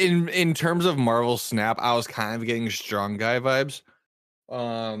 in terms of Marvel Snap, I was kind of getting strong guy vibes.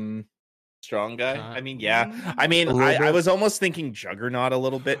 Strong guy. Uh, I mean, yeah. I mean, a little I bit. was almost thinking Juggernaut a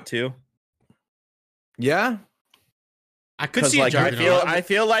little bit too. Yeah, I could Because see a like I Juggernaut.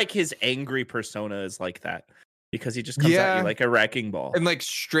 feel like his angry persona is like that because he just comes at Yeah. you like a wrecking ball. and like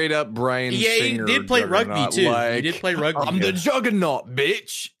straight up Brian. Yeah, he Singer did play rugby Juggernaut, too. Like, He did play rugby. I'm the Juggernaut,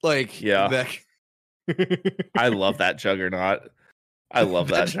 bitch. Like, Yeah. that, I love that Juggernaut. I love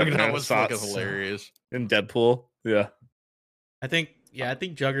that Juggernaut was fucking Sauce hilarious. in Deadpool. Yeah. I think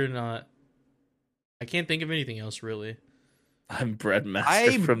Juggernaut. I can't think of anything else really. I'm Breadmaster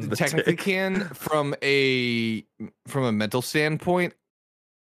I from the technically Tick. can from a mental standpoint.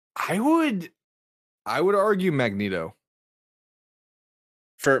 I would argue Magneto.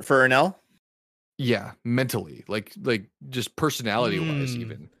 For Ernell? Yeah, mentally, like just personality wise,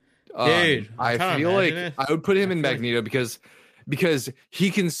 even. Dude, I I'm kinda feel like imagining it. I would put him I in feel like- Magneto because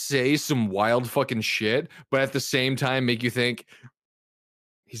he can say some wild fucking shit, but at the same time make you think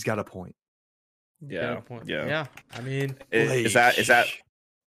he's got a point. Yeah. Good point. Yeah. Yeah. I mean, Is that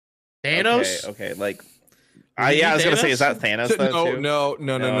Thanos. Okay, like You yeah, I was mean gonna say, is Thanos? that Thanos though? too? No,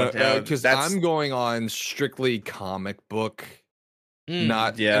 No, because that's- I'm going on strictly comic book, Mm.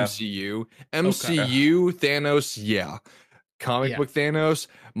 not Yeah. MCU. MCU Thanos, yeah. Comic Yeah. book Thanos,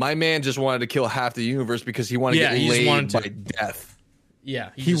 my man just wanted to kill half the universe because he wanted Yeah, to he get just laid wanted by to. death. Yeah.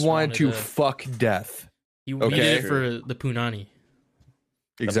 He just wanted to fuck death. He Okay. did it for the Punani.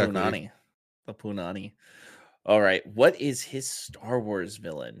 Exactly. The Punani. All right. What is his Star Wars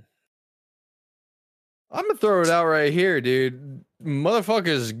villain? I'm gonna throw it out right here, dude.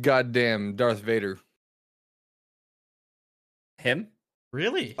 Motherfucker's goddamn Darth Vader. Him?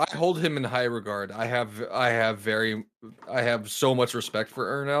 Really? I hold him in high regard. I have so much respect for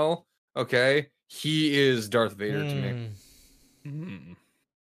Ernell. Okay, he is Darth Vader to me. Mm.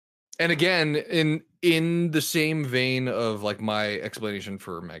 And again, in the same vein of like my explanation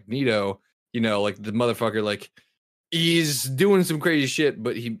for Magneto, like the motherfucker, like he's doing some crazy shit,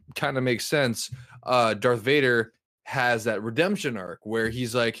 but he kind of makes sense. Darth Vader has that redemption arc where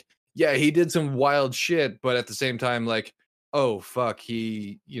he's like, yeah, he did some wild shit, but at the same time, like, oh fuck,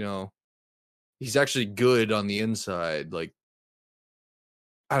 he's actually good on the inside. Like,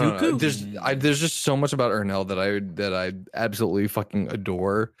 I don't know. Dooku. There's just so much about Ernell that I absolutely fucking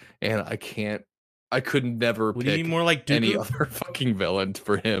adore, and I could never Would he pick be more like Dooku? any other fucking villain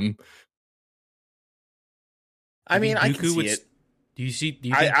for him. I mean, I can Dooku see would- it. Do you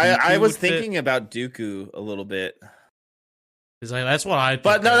think I was would fit? thinking about Dooku a little bit. 'Cause that's what I.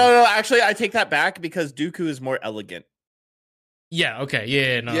 But think no. of. Actually, I take that back because Dooku is more elegant. Yeah. Okay.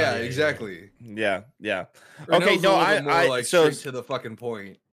 Yeah. No. yeah, exactly. Yeah. Ernell's Okay, no, a little bit more, I like so straight to the fucking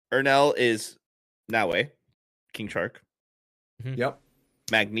point. Ernell is Nawe, King Shark, Yep.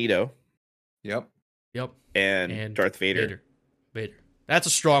 Magneto, Yep. Yep. and Darth Vader. Vader. That's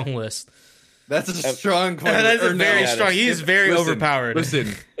a strong list. That's a strong point. That's a very yeah, strong. that's- He's very Listen, overpowered.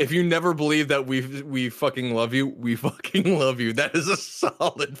 Listen, if you never believe that we fucking love you, we fucking love you. That is a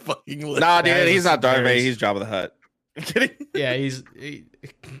solid fucking list. Nah, dude, That he's is not Darth very- Vader. He's Jabba the Hutt. I'm kidding. Yeah.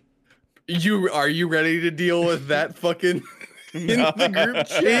 Are you ready to deal with that fucking in the group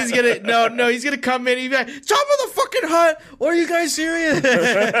chat? He's gonna he's gonna come in. He's like, "Top of the fucking hut." Or are you guys serious?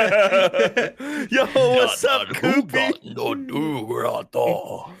 Yo, what's up, Koopy?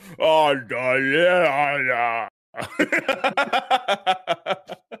 Oh, yeah.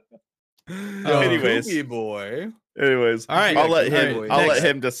 Anyways, Cookie boy. All right, I'll let all him. right, I'll next let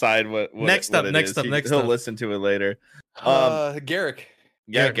him decide what next what up, it next is. up, next He'll up. listen to it later. Garrick.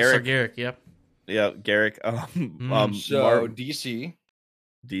 Yeah, Garrick. Garrick. Yep. Yeah, Garrick. So Mar- DC.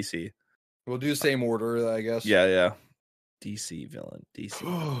 DC. We'll do the same order, I guess. Yeah. DC villain.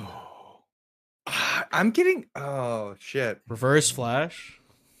 DC. I'm getting. Oh shit. Reverse Flash.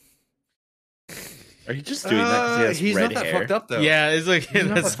 Are you just doing that because he has He's red not that hair? fucked up though. Yeah, it's like He's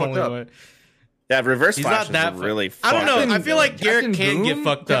not that's that the only fucked up. one. Yeah, Reverse He's Flash not that is really. I don't know. fucking I feel like villain. Garrick can get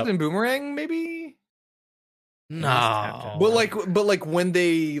fucked up. Captain Boomerang, maybe. No, But like when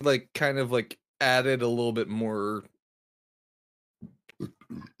they like kind of like added a little bit more.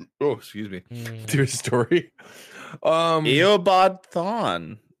 Oh, excuse me. Mm. To his story. Eobod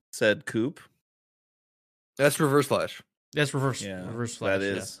Thawne said Coop. That's Reverse Flash. That's reverse. Yeah, Reverse Flash. that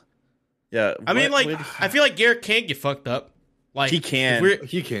is. Yeah, I mean, what like, would- I feel like Garrick can get fucked up. Like He can. if we're-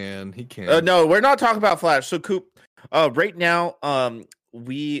 He can. no, we're not talking about Flash. So Coop, right now,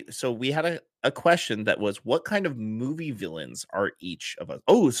 we had a question that was, what kind of movie villains are each of us?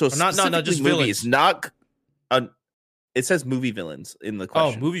 Oh, so not just movies, villains. not. It says movie villains in the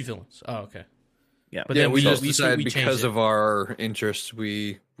question. Oh, movie villains. Oh, okay. Yeah, But Yeah, then we just we decided changed because it. of our interests,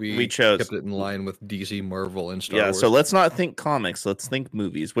 we chose. kept it in line with DC, Marvel, and Star Yeah, Wars. so let's not think comics. Let's think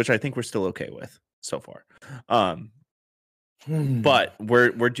movies, which I think we're still okay with so far. But we're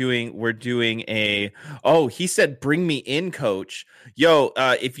doing a. Oh, he said, "Bring me in, coach." Yo,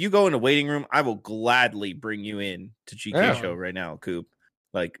 if you go in a waiting room, I will gladly bring you in to GK Yeah. show right now, Coop.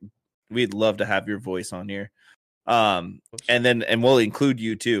 Like, we'd love to have your voice on here. And we'll include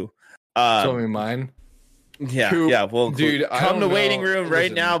you too. Tell me mine. Yeah, Coop, yeah. Well, dude, I come to don't waiting know. room right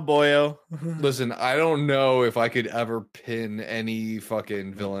Listen. now, boyo. Listen, I don't know if I could ever pin any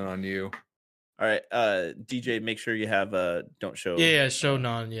fucking villain on you. All right, DJ, make sure you have don't show. Yeah, show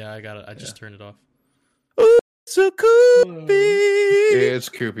none. Yeah, I got it. I just turned it off. So Coopy. It's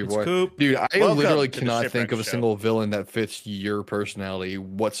Coopy It's boy. Coop. Dude, I Welcome literally to the cannot Shipwreck think of a Show. single villain that fits your personality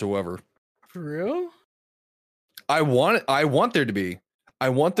whatsoever. For real? I want there to be. I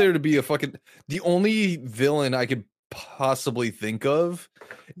want there to be a fucking. The only villain I could possibly think of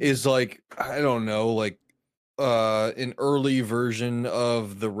is like, I don't know, like an early version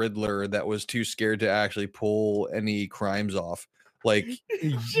of the Riddler that was too scared to actually pull any crimes off. Like,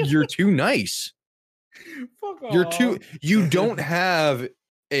 you're too nice. Fuck off. You're too. You don't have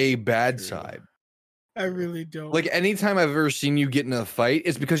a bad side. I really don't. Like, anytime I've ever seen you get in a fight,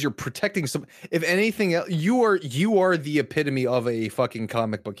 it's because you're protecting some. If anything else, you are the epitome of a fucking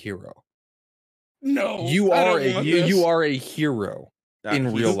comic book hero. no, You I are don't a want you this. are a hero in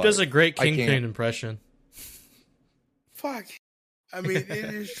real Luke life. does a great I can't. Kingpin impression. Fuck. I mean, it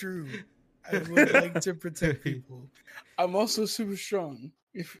is true. I would like to protect people. I'm also super strong.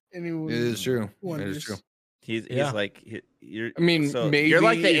 If anyone, It is true. It wonders. is true. He's Yeah. like you're. I mean, so maybe you're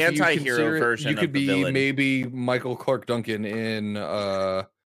like the if you anti-hero consider it, version. You could of the be villain. maybe Michael Clark Duncan in what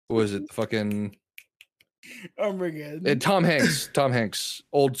was it? Fucking Armageddon. Tom Hanks. Tom Hanks,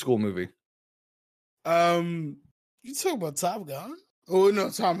 old school movie. You talk about Top Gun? Oh no,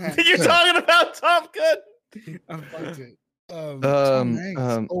 Tom Hanks. You're talking about Top Gun. I fucked it. Tom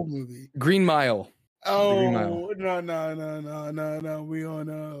Hanks, old movie. Green Mile. Green Mile. Oh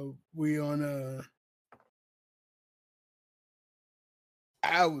no. We on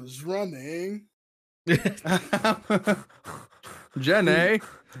I was running. Jenny.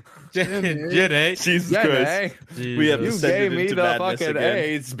 Jenny. Jesus Jenny. We have You descended gave me into the madness fucking again.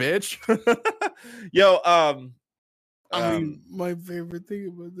 AIDS, bitch. Yo, I mean, my favorite thing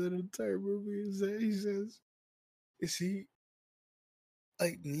about that entire movie is that he says, "Is he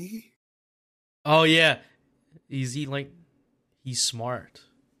like me?" Oh yeah, he's smart.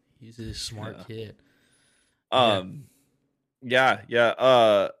 He's a smart kid.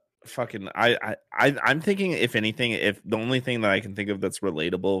 Fucking I'm thinking, if anything, if the only thing that I can think of that's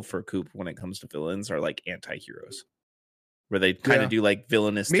relatable for Coop when it comes to villains are like anti-heroes, where they kind of Yeah. do like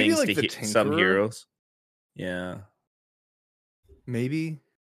villainous Maybe things like to the some Tinkerer? heroes. Yeah, Maybe.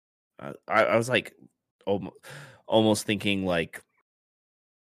 I was like almost thinking like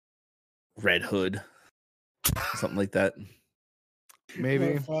Red Hood, something like that.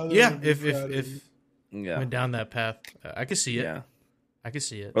 Maybe. My father Yeah, would be if proud of if me. Yeah, went down that path, I could see it. yeah, I could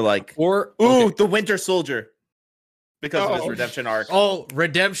see it. or like Or the Winter Soldier because of his Oh. redemption arc. Oh,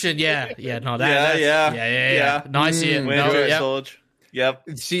 redemption. Yeah. No, that's, Yeah. yeah. No, I see it. Mm, No, Winter yep. Soldier. Yep.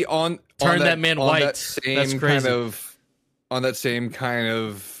 see on Turn on that man on white. That That's same crazy. on that same kind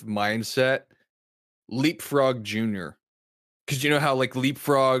of mindset, Leapfrog Junior. Because you know how like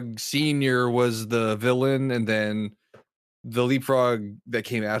Leapfrog Senior was the villain, and then the Leapfrog that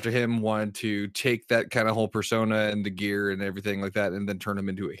came after him wanted to take that kind of whole persona and the gear and everything like that, and then turn him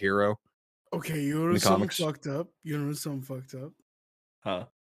into a hero. Okay, you know the something comics. fucked up. You know something fucked up. Huh.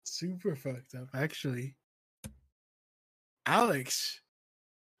 Super fucked up, actually. Alex,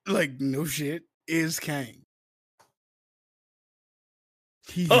 like no shit, is Kang.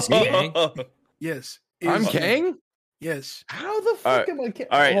 He's Kang? Yes. I'm is Kang. Yes. How the All fuck am I Kang?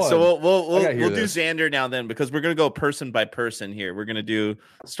 All right, Hold so on. we'll I gotta hear do this. Xander now then, because we're gonna go person by person here. We're gonna do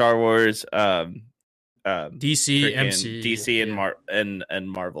Star Wars, DC, freaking MC, DC and yeah. and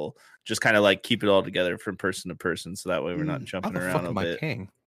Marvel. Just kind of like keep it all together from person to person, so that way we're not How jumping the around fuck a am I bit. Kang?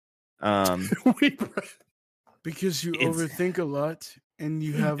 Because you It's- overthink a lot and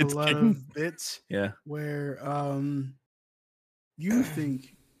you have a It's lot Kang. of bits Yeah, where you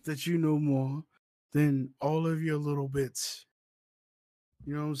think that you know more than all of your little bits.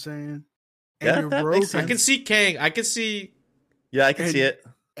 You know what I'm saying? And Yeah, you're that broken. makes I can see Kang. I can see yeah, I can see And- it.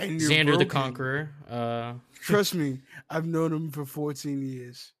 and you're Xander the broken. Conqueror. Trust me, I've known him for 14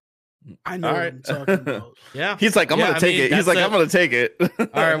 years. I know All what right. I'm talking about. Yeah. He's like, I'm Yeah, gonna I take mean, it. He's that's like, I'm gonna take it. All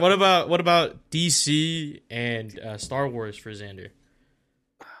right. What about DC and Star Wars for Xander?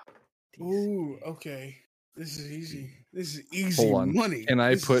 Ooh, okay. This is easy. This is easy Hold on. money. Can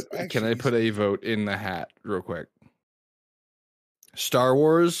I This is put actually a vote in the hat real quick? Star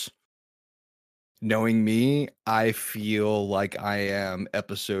Wars. Knowing me, I feel like I am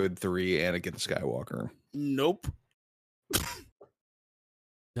Episode 3 Anakin Skywalker. Nope.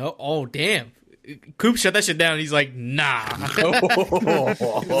 No. Oh, damn. Coop shut that shit down. He's like, nah. like,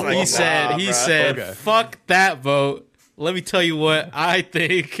 he said, "Nah, bruh." Okay. fuck that vote. Let me tell you what I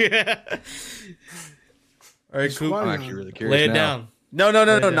think. All right, Coop, Why I'm not? actually really curious. lay it now. down. No,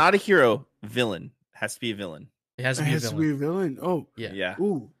 Yeah. not a hero. Villain has to be a villain. It has It to be a has to villain. be a villain. Oh, Yeah. Yeah.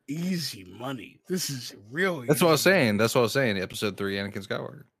 ooh, easy money. This is really. That's what I was saying. That's what I was saying. Episode 3 Anakin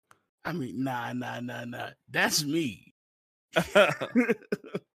Skywalker. I mean, nah. That's me.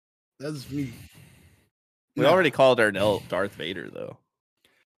 That's me. We already called Arnell Darth Vader, though.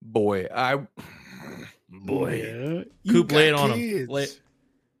 Boy, Yeah. You Coop, lay it got on him. kids.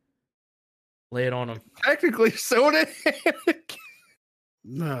 Lay it on him. technically so did Anakin.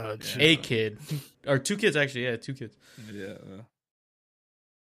 Nah, A kid. Or 2 kids, actually. Yeah, 2 kids. Yeah.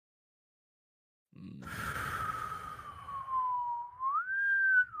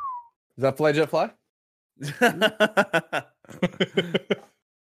 Is that Fly Jet Fly?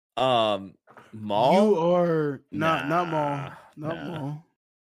 Maul. You are not Maul. Nah, Not nah. Maul.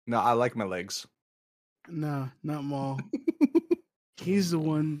 No, I like my legs. Nah, not Maul. He's the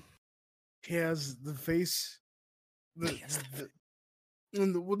one. He has the face. Well,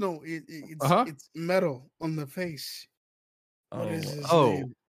 no, it's Uh-huh. it's metal on the face. What is his Oh.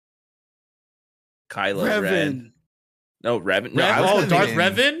 name? Kylo Ren. Revan. No, Revan. No, Rev- I was oh, gonna Darth think,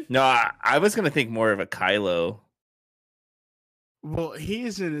 Revan? no, I was gonna think more of a Kylo. Well, he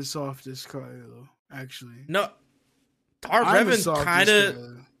isn't as soft as Kylo, actually. No. Darth I'm as Revan soft as kind of.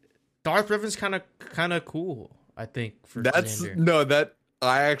 Kylo. Darth Revan's kind of cool, I think, for That's Xander. no, that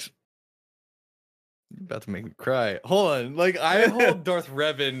I actually. You're about to make me cry. Hold on, like I hold Darth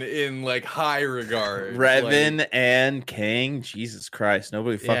Revan in like high regard. Revan Like, and Kang. Jesus Christ,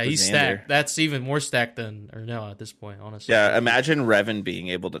 nobody fucked Yeah, with he's Xander. stacked. That's even more stacked than Ernell at this point, honestly. Yeah, imagine Revan being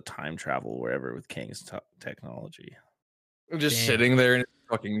able to time travel wherever with Kang's technology. just Damn. sitting there in his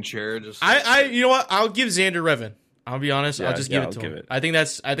fucking chair. Just You know what? I'll give Xander Revan. I'll be honest. Yeah, I'll just yeah, give I'll it to give him. it. I think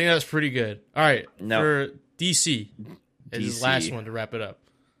that's pretty good. All right, No. for DC, is his DC. last one to wrap it up.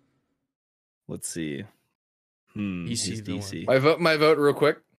 Let's see. DC He's villain. DC. my vote real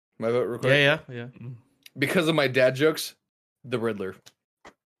quick. My vote real quick. Yeah. Because of my dad jokes, the Riddler.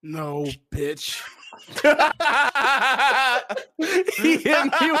 No, bitch. He hit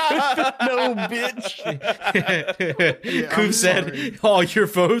me with the no bitch. Yeah, Coop I'm said, sorry. "All your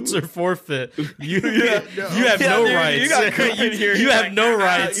votes are forfeit. You no. you have Yeah, no dude, rights. you got Coop in here. You He's have like, no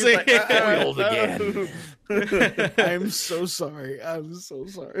rights." he's like, foiled again. I'm so sorry. I'm so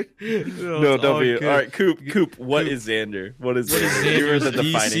sorry. No, don't be. All right, Coop. What is Xander? What is Xander? You're the Xander's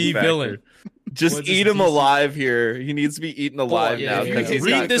defining DC factor. villain? Just What is eat him DC? alive here. He needs to be eaten alive Yeah, now yeah. because he's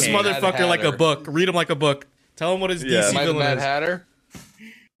Read got this Kang. motherfucker like a Hatter. book. Read him like a book. Tell him what his Yeah. DC Am I the villain Mad is. Hatter?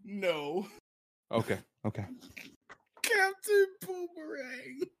 No. Okay. Captain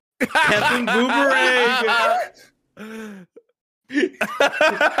Boomerang. Captain Boomerang.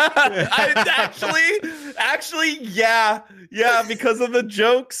 actually, yeah, because of the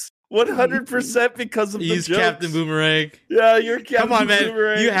jokes. 100% because of the He's jokes. Captain Boomerang. Yeah, you're Captain Come on, man.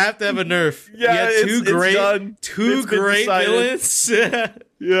 Boomerang. You have to have a nerf. Yeah, you it's done. two It's been great decided. villains.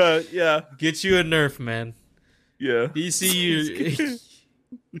 Yeah. Get you a nerf, man. Yeah. DC, you,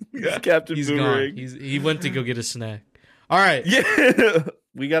 He's Captain he's Boomerang. gone. He went to go get a snack. All right, Yeah.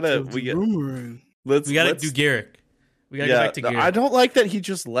 we gotta Boomerang. let's we gotta let's- do Garrick. We gotta yeah, go back to Garrick. I don't like that he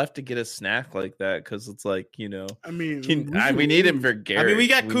just left to get a snack like that because it's like, I mean, we need him for Garrett. I mean, we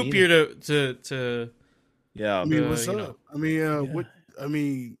got Coop need here him. to. Yeah. I mean, uh, what's you up? know. I mean, what? I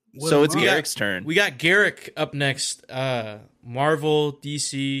mean, what So am it's I? Garrick's turn. We got Garrick up next. Marvel,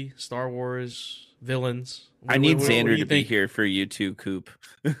 DC, Star Wars villains. I need What do Xander you to be think? here for you too, Coop.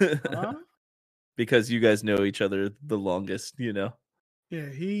 Huh? Because you guys know each other the longest, Yeah,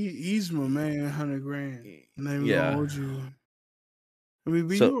 he's my man, 100 grand. And I'm Yeah. gonna hold you. I mean,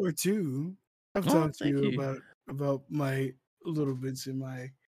 but So- you are too. I've Oh, talked to thank you you. about my little bits in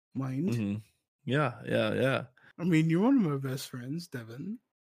my mind. Mhm. Yeah. I mean, you're one of my best friends, Devin.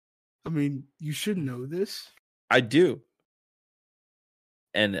 I mean, you should know this. I do.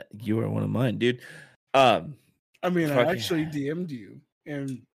 And you are one of mine, dude. I mean, I Fucking- actually DM'd you,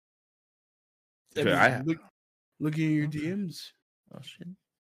 and Dude, look at your DMs. Oh shit.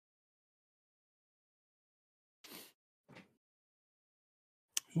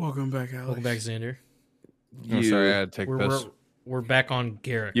 Welcome back, Alex. Welcome back, Xander. I'm sorry, I had to take We're, piss. we're back on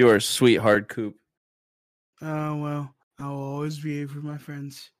Garrick. You are a sweetheart, Coop. Well, I will always be here for my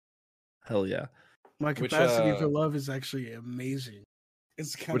friends. Hell yeah. My Which, capacity for love is actually amazing.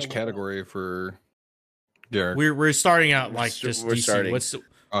 It's kind Which of category for Derek? We're starting out like just We're DC. starting.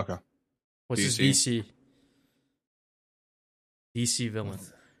 Okay. What's his DC? DC villain?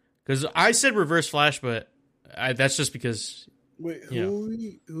 Because I said Reverse Flash, but that's just because Wait, Yeah.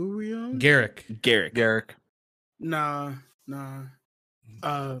 who are we on? Garrick. Garrick. Nah.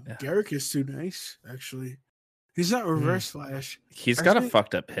 Garrick is too nice, actually. He's not Reverse Flash. He's I got a think-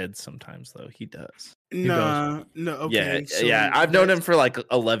 fucked up head sometimes, though. He does. No, okay. Yeah. I've known him for like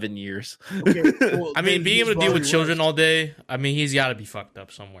 11 years. Okay, well, I mean, then being he's able to deal with Wally children West. all day, I mean, he's got to be fucked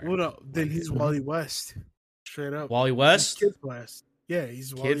up somewhere. Well, no, then he's Wally West. Straight up. Wally He's West? Kid Flash. Yeah,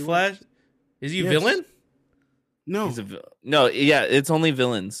 he's Wally Kid West. Flash? Is he a Yes. villain? No. He's no, yeah, it's only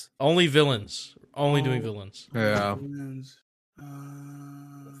villains. Only villains. Only doing Oh. villains. Yeah.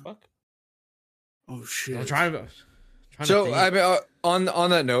 Fuck. Oh shit. I'm trying to So think. I mean, on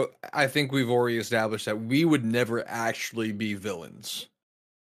that note, I think we've already established that we would never actually be villains.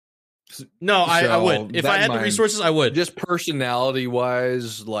 No, I so would. If I that had the mind- resources, I would. Just personality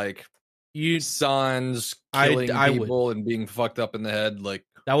wise, like You, sons I killing would. people and being fucked up in the head, like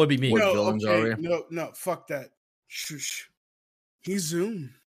that would be me. What no, villains okay, are we? no, fuck that. Shush. He's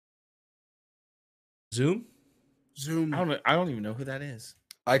Zoom. Zoom? Zoom. I don't even know who that is.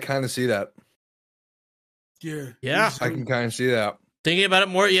 I kind of see that. Yeah. Yeah. he's I Zoom. can kind of see that. Thinking about it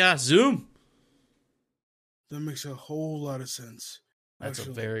more, yeah, Zoom. That makes a whole lot of sense. That's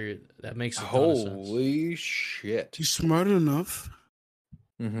actually. that makes a ton of sense. Holy shit! He's smart enough.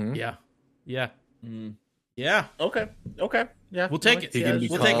 Mm-hmm. Yeah. Yeah. Mm. Yeah. Okay. Yeah. We'll take it. He Yeah, can be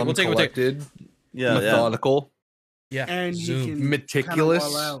we'll take it, calm, we'll take it, we'll take it. collected, Yeah. methodical. Yeah. And Zoom. he can Meticulous.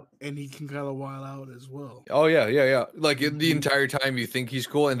 Kinda wild out, and he can kind of wild out as well. Oh yeah. Like Mm-hmm. the entire time you think he's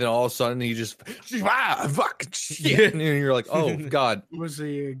cool, and then all of a sudden he just fuck shit, and you're like, oh god. Was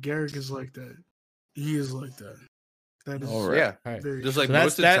Garrick is like that. He is like that. That is All right. Yeah. All right. very Just like So that's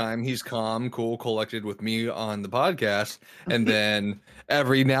most of the time, he's calm, cool, collected with me on the podcast. And then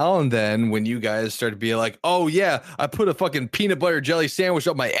every now and then, when you guys start to be like, oh, yeah, I put a fucking peanut butter jelly sandwich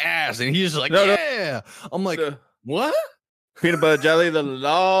up my ass. And he's like, No, no. yeah. I'm like, what? Peanut butter jelly the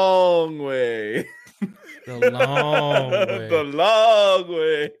long way. The long way. The long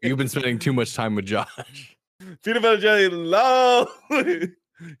way. You've been spending too much time with Josh. Peanut butter jelly the long way.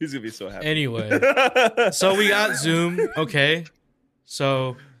 He's going to be so happy. Anyway, so we got Zoom. Okay.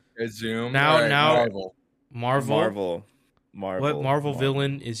 So At Zoom. Now- All right, now- Marvel. Marvel. Marvel. What Marvel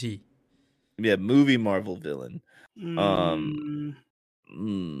villain is he? Yeah, movie Marvel villain. Mm.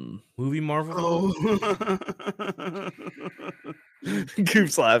 Movie Marvel? Oh.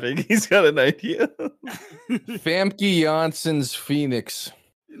 Keeps laughing. He's got an idea. Famke Janssen's Phoenix.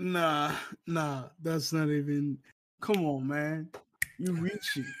 Nah, that's not even. Come on, man. You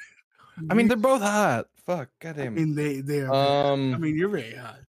reach it. I mean, they're both hot. Fuck, I goddamn. mean, they are. I Um, mean, you're very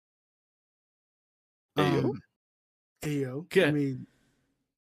hot. Ayo? Ayo. Okay. I mean,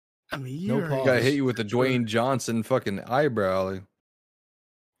 No you're pause. gotta hit you with the Dwayne Johnson fucking eyebrow.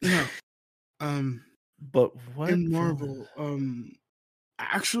 No. But what? In Marvel,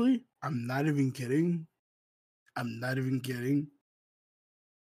 actually, I'm not even kidding.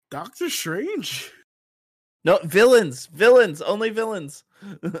 Doctor Strange. No, villains, only villains.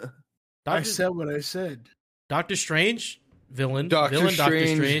 I said what I said. Doctor Strange? Villain. Doctor Villain Doctor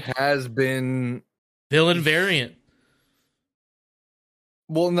Strange Strange. has been Villain variant.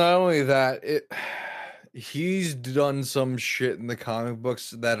 well. Not only that, he's done some shit in the comic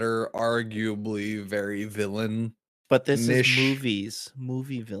books that are arguably very villain. But this Niche. is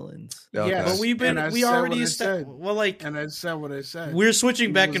movie villains. Yes. Okay. But we've And been I we said already what I established. said. Well, like And I said what I said. we're switching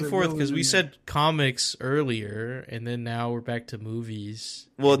He back was and a forth villain because in we there. said comics earlier, and then now we're back to movies.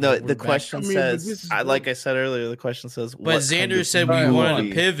 Well, and no, then we're the back- question I mean, but this says, is like I said earlier, the question says, But what kind Xander of said we movie? wanted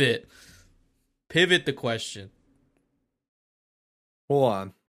to pivot. Pivot the question. Hold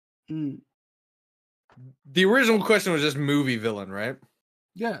on. Mm, The original question was just movie villain, right?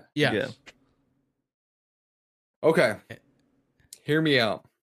 yeah. Yeah. Yeah. Okay. Hear me out.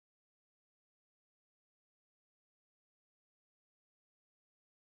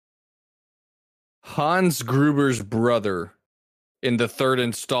 Hans Gruber's brother in the third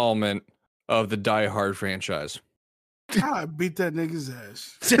installment of the Die Hard franchise. I beat that nigga's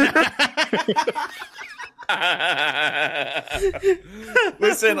ass.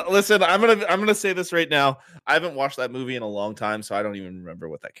 listen. I'm gonna say this right now. I haven't watched that movie in a long time, so I don't even remember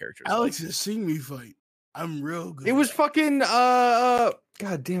what that character is. Alex has seen me fight. I'm real good. It was fucking God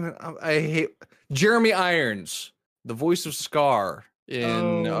damn it. I hate Jeremy Irons, the voice of Scar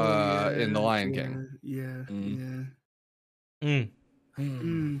in The Lion King. Yeah. Mm.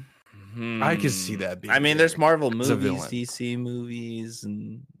 I could see that being I mean, there's Jeremy Marvel as a movies, villain. DC movies,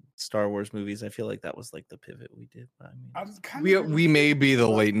 and Star Wars movies. I feel like that was like the pivot we did. I mean, I'm kind We may be the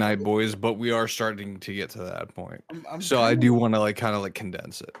late night boys, but we are starting to get to that point. So I do want to like kind of like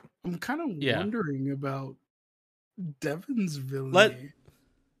condense it. I'm kind of Yeah. wondering about Devin's villainy.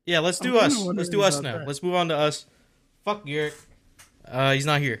 Let's do I'm us. kinda Let's do wondering us about now. that. Let's move on to us. Fuck Garrett. He's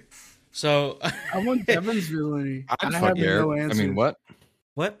not here. So I want Devin's villainy. I Fuck have Garrett. no I answer. mean, what?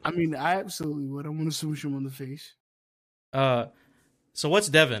 what? I mean, I absolutely would. I want to swoosh him on the face. So what's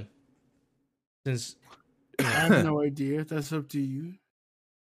Devin? Since I have no idea. That's up to you.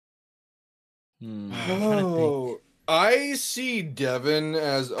 I'm trying to think. I see Devin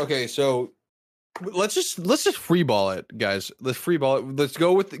as okay. So let's just freeball it, guys. Let's freeball it. Let's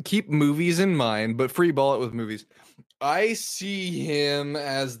go with keep movies in mind, but freeball it with movies. I see him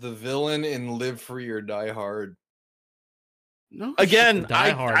as the villain in Live Free or Die Hard. No, again, Die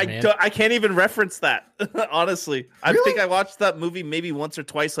Hard, man. I can't even reference that. Honestly, I think I watched that movie maybe once or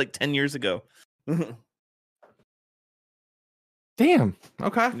twice, like 10 years ago. Damn.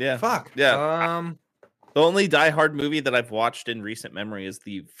 Okay. Yeah. Fuck. Yeah. The only Die Hard movie that I've watched in recent memory is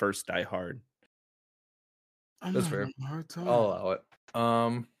the first Die Hard. I'm That's having fair. a hard time. I'll allow it.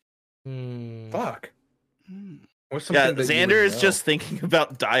 Fuck. Hmm. What's Yeah, something that you Xander would is know? just thinking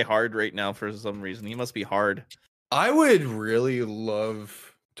about Die Hard right now for some reason. He must be hard. I would really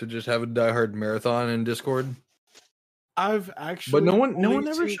love to just have a Die Hard marathon in Discord, I've actually, but no one only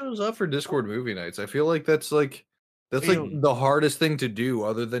ever seen- shows up for Discord movie nights. I feel like that's like Yo. the hardest thing to do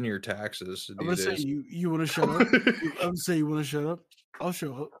other than your taxes. I'm gonna these say days. you want to shut up. I'm gonna say you want to shut up. I'll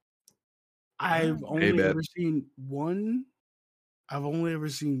show up. I've only bet. ever seen one. I've only ever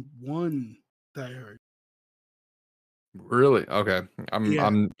seen one Die Hard. Really? Okay. I'm Yeah.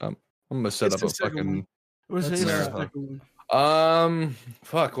 I'm gonna set It's up the a second fucking one. I would say That's it's the marathon. second one.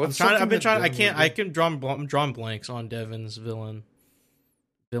 Fuck. I'm What's trying. I've something been that trying. I Devin can't. would I do? can I'm drawing blanks on Devin's villainous.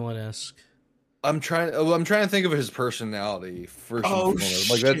 I'm trying to think of his personality first and Oh, foremost.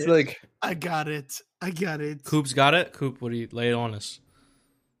 Like that's shit. like I got it. Coop's got it. Coop, what do you lay it on us?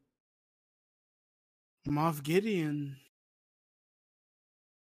 Moff Gideon.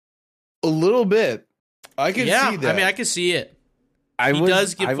 a little bit. I can Yeah, see that. I mean, I can see it. He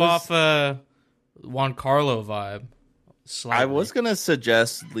does give off a Juan Carlo vibe. Slightly. I was gonna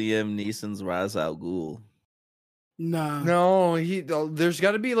suggest Liam Neeson's Ra's al Ghul. Nah. No, there's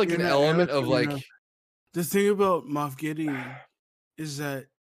got to be like You're an not element of arrogant like enough. The thing about Moff Gideon is that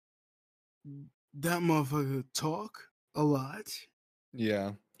motherfucker talk a lot.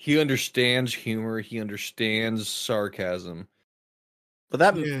 yeah, he understands humor, he understands sarcasm.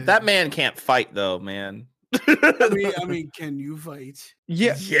 But Yeah. that man can't fight though, man. I mean, can you fight?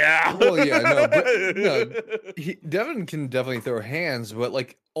 Yeah. Yeah. Well, yeah, no, but no, Devin can definitely throw hands, but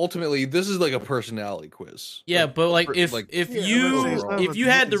like ultimately, this is like a personality quiz. Yeah, but like if Yeah, you let's say if you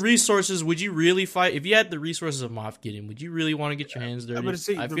had the resources, would you really fight? If you had the resources of Moff Gideon, would you really want to get your hands dirty? I'm gonna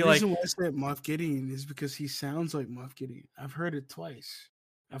say I the feel like reason why I said Moff Gideon is because he sounds like Moff Gideon. I've heard it twice.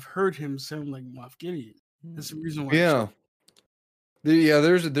 I've heard him sound like Moff Gideon. That's the reason why. I Yeah. said Yeah,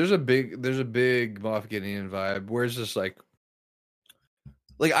 there's a big Moff Gideon vibe where it's just like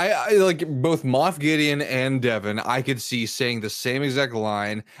I like both Moff Gideon and Devin. I could see saying the same exact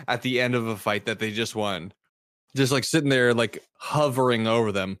line at the end of a fight that they just won, just like sitting there like hovering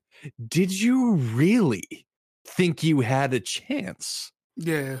over them. Did you really think you had a chance?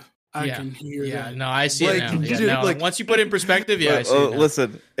 Yeah, I yeah, can hear yeah. that. No, I see Like, it now. Yeah, dude, no, like- once you put it in perspective, yeah, I see it now.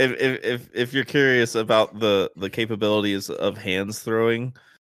 Listen, if you're curious about the capabilities of hands throwing,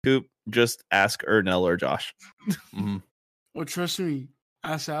 Coop, just ask Ernell or Josh. Well, trust me,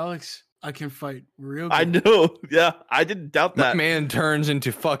 ask Alex. I can fight real good. I know. Yeah, I didn't doubt That that. man turns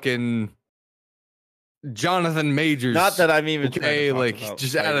into fucking Jonathan Majors. Not that I'm even trying to okay, talk like about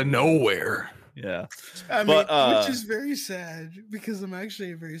just out of fighting. nowhere. Yeah. I mean, But, which is very sad because I'm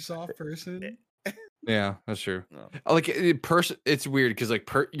actually a very soft person. Yeah, that's true. No. Like it's weird because like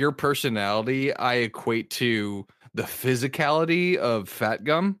your personality, I equate to the physicality of Fat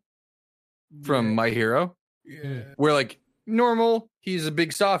Gum from My Hero, Yeah. where like normal, he's a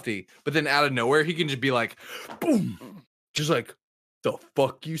big softy, but then out of nowhere, he can just be like, boom, just like the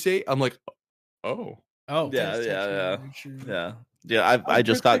fuck you say. I'm like, oh, Oh, Yeah, Text yeah. actually. Yeah, I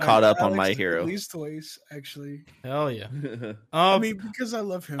just got caught up on My Hero. At least twice, actually. hell yeah. I mean, because I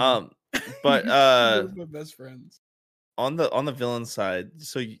love him. But He's one of my best friends. on the villain side,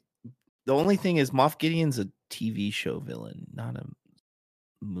 so The only thing is Moff Gideon's a TV show villain, not a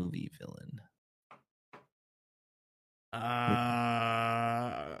movie villain.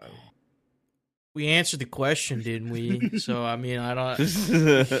 We answered the question, didn't we? So I mean, I don't.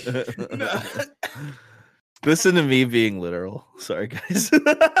 Listen to me being literal. Sorry, guys.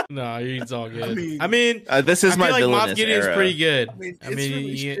 No, it's all good. I mean, This is I my feel like Moff villainous Gideon's era. pretty good. I mean, I it's mean, really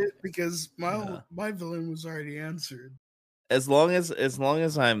you- shit because Yeah. my villain was already answered. As long as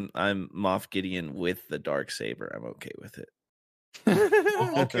I'm Moff Gideon with the dark saber, I'm okay with it.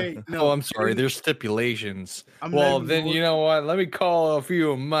 Okay, no, Oh, I'm sorry. There's stipulations. I'm Well, not even then going- you know what? Let me call a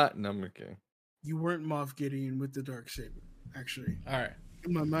few of my. No, I'm okay. You weren't Moff Gideon with the dark saber. Actually, all right.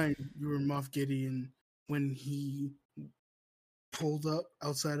 in my mind, you were Moff Gideon when he pulled up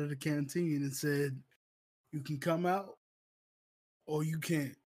outside of the canteen and said, "You can come out, or you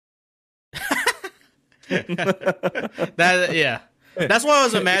can't." Yeah. That's what I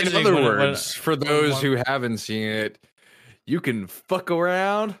was imagining. In other when- words, for those who haven't seen it, you can fuck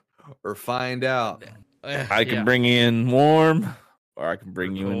around or find out. I can yeah. bring you in warm, or I can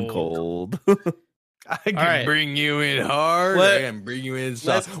bring you in cold. I can right. bring you in hard. Let- I can bring you in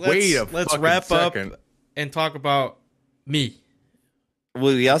soft. Let's Wait a let's fucking wrap second. up and talk about me.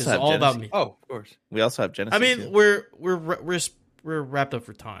 Well, we also It's have all about Genesis. me. Oh, of course. We also have Genesis. I mean, too. we're wrapped up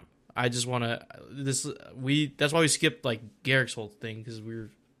for time. I just want to that's why we skipped like Garrick's whole thing because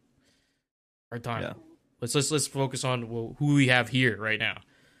our time. Yeah. Let's focus on who we have here right now,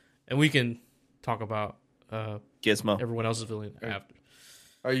 and we can talk about Gizmo. everyone else's villain after.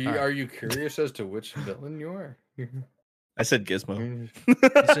 Are you All right. are you curious as to which villain you are? I said Gizmo.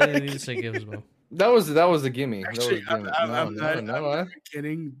 You say Gizmo. That was the gimme. Actually, that was a gimme. I'm not No,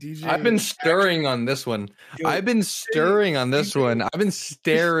 kidding. DJ, I've been stirring on this one. Yo, I've been stirring on this one. I've been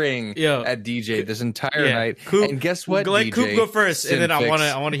staring Yo. at DJ this entire Yeah. night. Coop- and guess what? Let DJ? Coop go first, and then I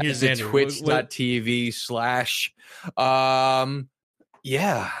want to hear It's Xander. twitch.tv/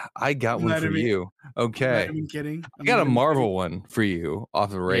 yeah, I got I'm one not for even- you. I'm Okay. not even kidding. I got a Marvel one for you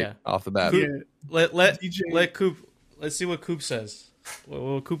off the Yeah. off the bat. Yeah, let DJ. Coop. Let's see what Coop says.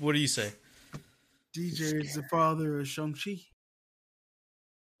 Well, Coop, what do you say? DJ is the father of Shang-Chi.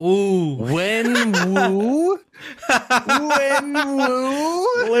 Ooh. When woo? When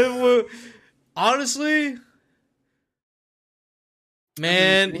woo? Honestly,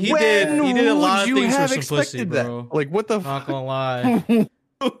 man, he When did a lot would of you things for have simplicity, expected that? bro. Like what the Not fuck? gonna lie,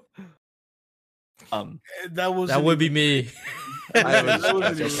 That was that would be me. That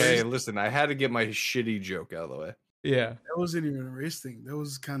wasn't even Okay, race. listen, I had to get my shitty joke out of the way. Yeah, That wasn't even a race thing. That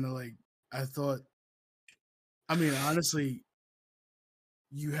was kind of like I thought. I mean, honestly,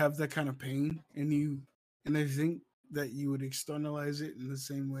 you have that kind of pain, and I think that you would externalize it in the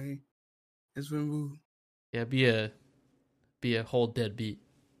same way as Wenwu. yeah. Be a whole deadbeat.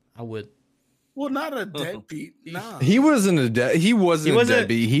 I would. Well, not a deadbeat. Nah, He wasn't a deadbeat. He was wasn't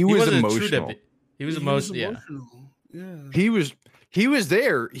a true emotional. deadbeat. He was emotional. Yeah. Yeah. He was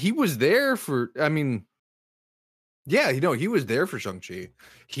there. He was there for. I mean, yeah, he was there for Shang-Chi.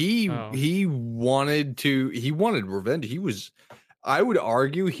 He wanted revenge. I would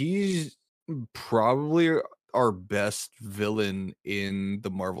argue he's probably our best villain in the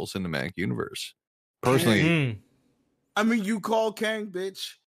Marvel Cinematic Universe. Personally, Mm. I mean, you call Kang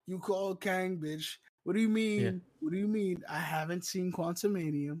bitch. You call Kang bitch. What do you mean? Yeah. What do you mean? I haven't seen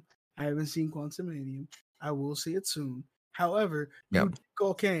Quantumanium. I will see it soon. However, Yep. you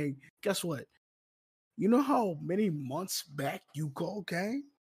call Kang. Guess what? You know how many months back you called Kang?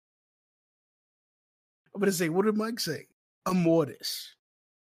 I'm gonna say, what did Mike say? Immortus.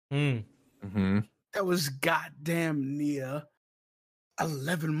 Mm. mhm. That was goddamn near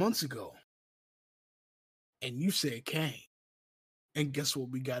 11 months ago. And you said Kang. And guess what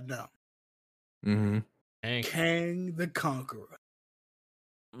we got now? Mhm. Dang. Kang the Conqueror.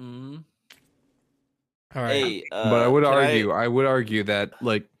 Mm. All right. Hey, But I would argue that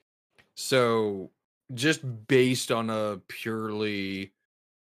like so just based on a purely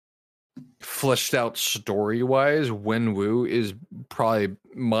fleshed out story wise, Wenwu is probably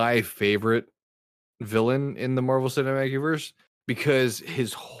my favorite villain in the Marvel Cinematic Universe because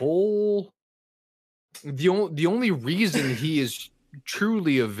his whole the only reason he is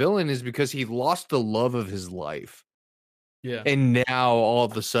truly a villain is because he lost the love of his life. Yeah. And now all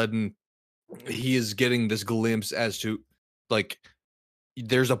of a sudden he is getting this glimpse as to like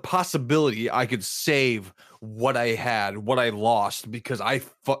there's a possibility I could save what I had, what I lost, because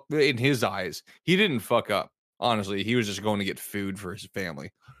in his eyes, he didn't fuck up. Honestly, he was just going to get food for his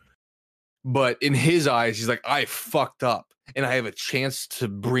family. But in his eyes, he's like, I fucked up and I have a chance to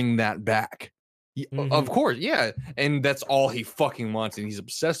bring that back. Of course, yeah, and that's all he fucking wants, and he's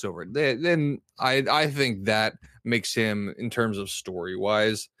obsessed over it. Then I think that makes him, in terms of story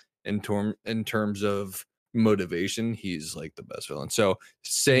wise, in terms of motivation, he's like the best villain. So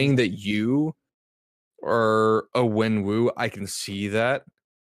saying that you are a Wenwu, I can see that,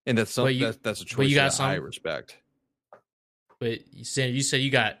 and that's that's a choice that I respect. But you said you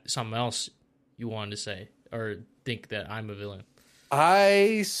got something else you wanted to say or think that I'm a villain.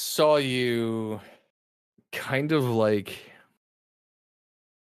 I saw you kind of like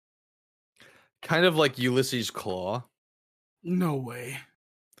Ulysses Claw No way.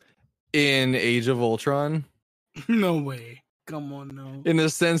 in Age of Ultron. No way. Come on, no. In the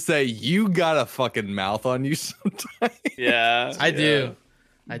sense that you got a fucking mouth on you sometimes. Yeah, I do.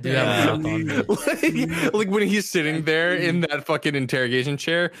 I do have a mouth on me. like when he's sitting there in that fucking interrogation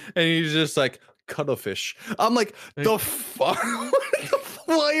chair and he's just like, cuttlefish. I'm like, the fuck?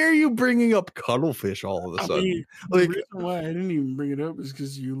 Why are you bringing up cuttlefish all of a sudden? The reason why I didn't even bring it up is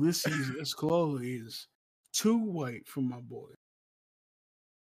because Ulysses S. Claw is too white for my boy.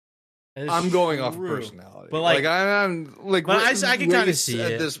 I'm going off of personality, but I'm like, but I can kind of see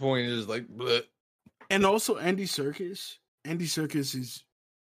at it. this point. Is like, bleh. And also Andy Serkis. Andy Serkis is.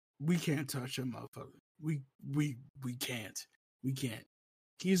 We can't touch him, motherfucker. We can't. We can't.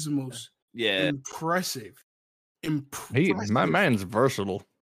 He's the most impressive. My man's versatile.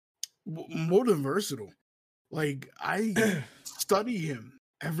 More than versatile. Like I study him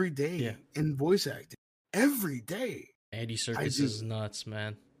every day in voice acting. Every day. Andy Serkis is nuts,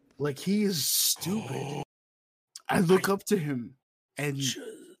 man. Like he is stupid. I look up to him and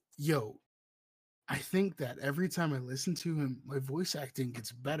I think that every time I listen to him, my voice acting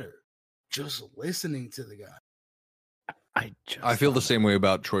gets better. Just listening to the guy. I feel the same way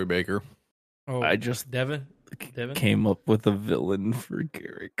about Troy Baker. Oh, I just Devin came up with a villain for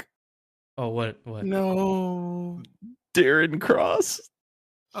Garrick. Oh, what? No, Darren Cross.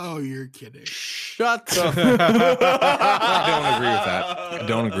 Oh, you're kidding. Shut up. I don't agree with that. I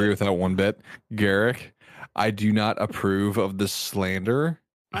don't agree with that one bit. Garrick, I do not approve of the slander.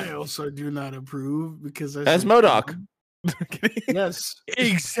 I also do not approve because as MODOK. Yes,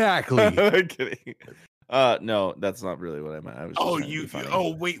 exactly. I'm kidding. No, that's not really what I meant. I was.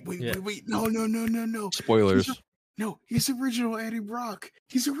 Wait. No. Spoilers. He's original Eddie Brock.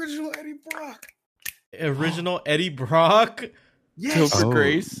 Original Eddie Brock. Yes. Topher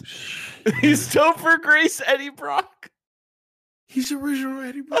Grace. He's Topher Grace Eddie Brock. He's original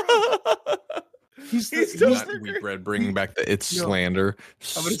Eddie Brock. He's Topher Wheat Bread bringing back the slander.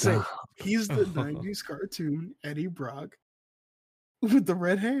 I'm gonna say he's the 90s cartoon Eddie Brock with the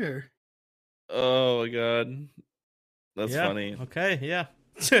red hair. Oh my god. That's funny. Okay, yeah.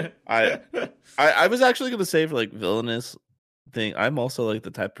 I was actually gonna say for like villainous thing, I'm also like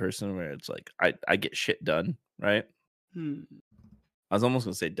the type of person where it's like I get shit done, right? I was almost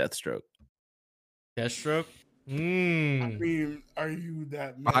gonna say Deathstroke. Deathstroke? I mean, are you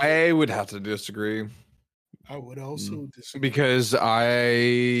that mad? I would have to disagree. I would also disagree. Because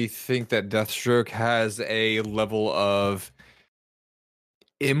I think that Deathstroke has a level of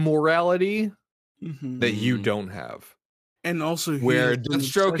immorality that you don't have. And also, where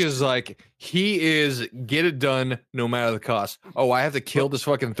Deathstroke is like, he is get it done no matter the cost. Oh, I have to kill this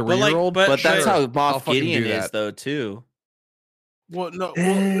fucking 3-year-old. But that's how Moff Gideon is, though, too. Well, no,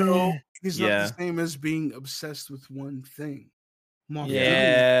 he's not the same as being obsessed with one thing. Moff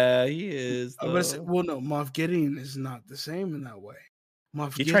Gideon, he is. Moff Gideon is not the same in that way.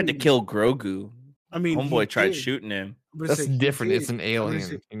 He tried to kill Grogu. I mean, Homeboy tried shooting him. That's different. It's an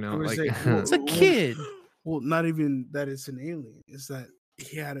alien, it's a kid. Well, not even that it's an alien. It's that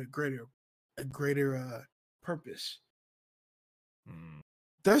he had a greater purpose.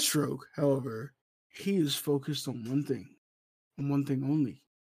 Deathstroke, however, he is focused on one thing, and one thing only.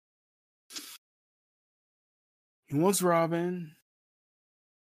 He wants Robin,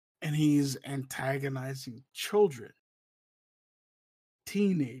 and he's antagonizing children,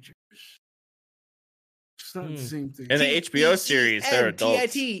 teenagers. It's not the same thing. In the HBO series, they're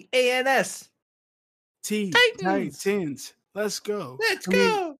adults. Titans. Titans. Let's go.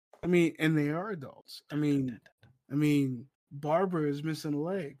 I mean, and they are adults. I mean, Barbara is missing a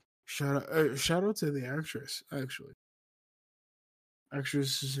leg. Shout out to the actress. Actually,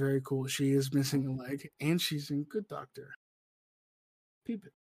 actress is very cool. She is missing a leg, and she's in Good Doctor. Peep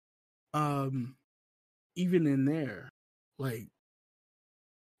it. Even in there, like,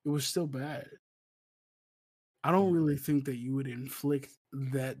 it was still bad. I don't really think that you would inflict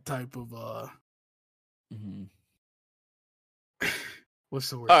that type of What's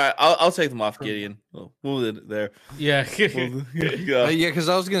the word? All right, I'll take them off, Gideon. We'll leave it there. Yeah. Yeah. Yeah, because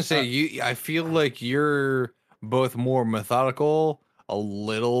I was gonna say I feel like you're both more methodical, a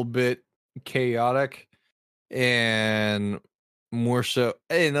little bit chaotic, and more so,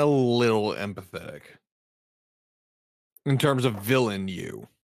 and a little empathetic in terms of villain you,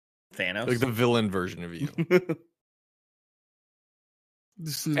 Thanos. like the villain version of you,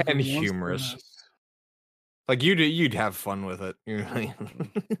 This is and the humorous. monster Like you'd have fun with it. You're like,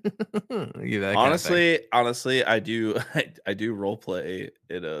 that kind of thing. honestly, I do role play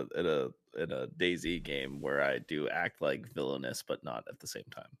in a DayZ game where I do act like villainous, but not at the same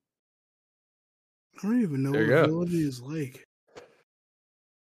time. I don't even know There what you go. villainy is like.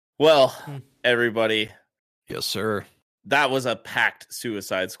 Well, everybody, Yes, sir. that was a packed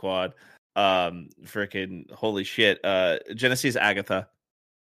Suicide Squad. Freaking holy shit. Genesis Agatha.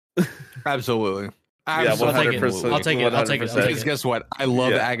 Absolutely. Yeah, I'll take it. 100%. I'll take it. I'll take it. I'll 100%. take Because guess what? I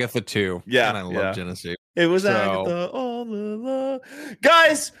love Yeah. Agatha too. Yeah, And I love yeah. Genesee. It was So- Agatha all along.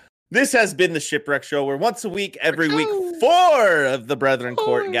 Guys, this has been the Shipwreck Show, where once a week, every week, 4 of the Brethren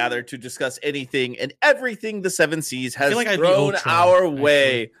Court gather to discuss anything and everything the Seven Seas has feel like I'd be thrown Ultron, our actually.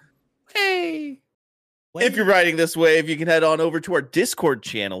 way. Hey. If you're riding this wave, you can head on over to our Discord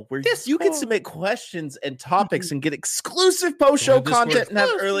channel where you can submit questions and topics and get exclusive post-show Discord. content and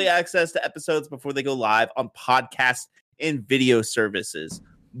have early access to episodes before they go live on podcast and video services.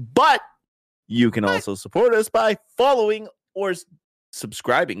 But you can also support us by following or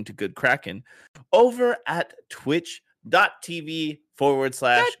subscribing to Good Kraken over at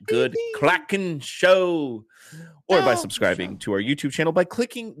twitch.tv/Good Kraken Show, or by subscribing to our YouTube channel by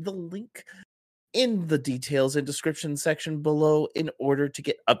clicking the link in the details and description section below in order to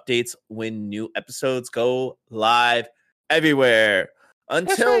get updates when new episodes go live everywhere.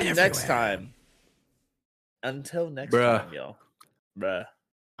 Until next time. Until next Bruh. time, y'all. Bruh.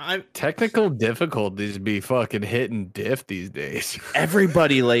 I'm Technical difficulties be fucking hitting diff these days.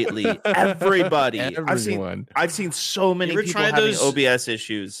 Everybody lately. Everybody. Everyone. I've seen so many ever people tried having those- OBS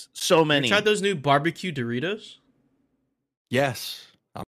issues. So many. tried those new barbecue Doritos? Yes.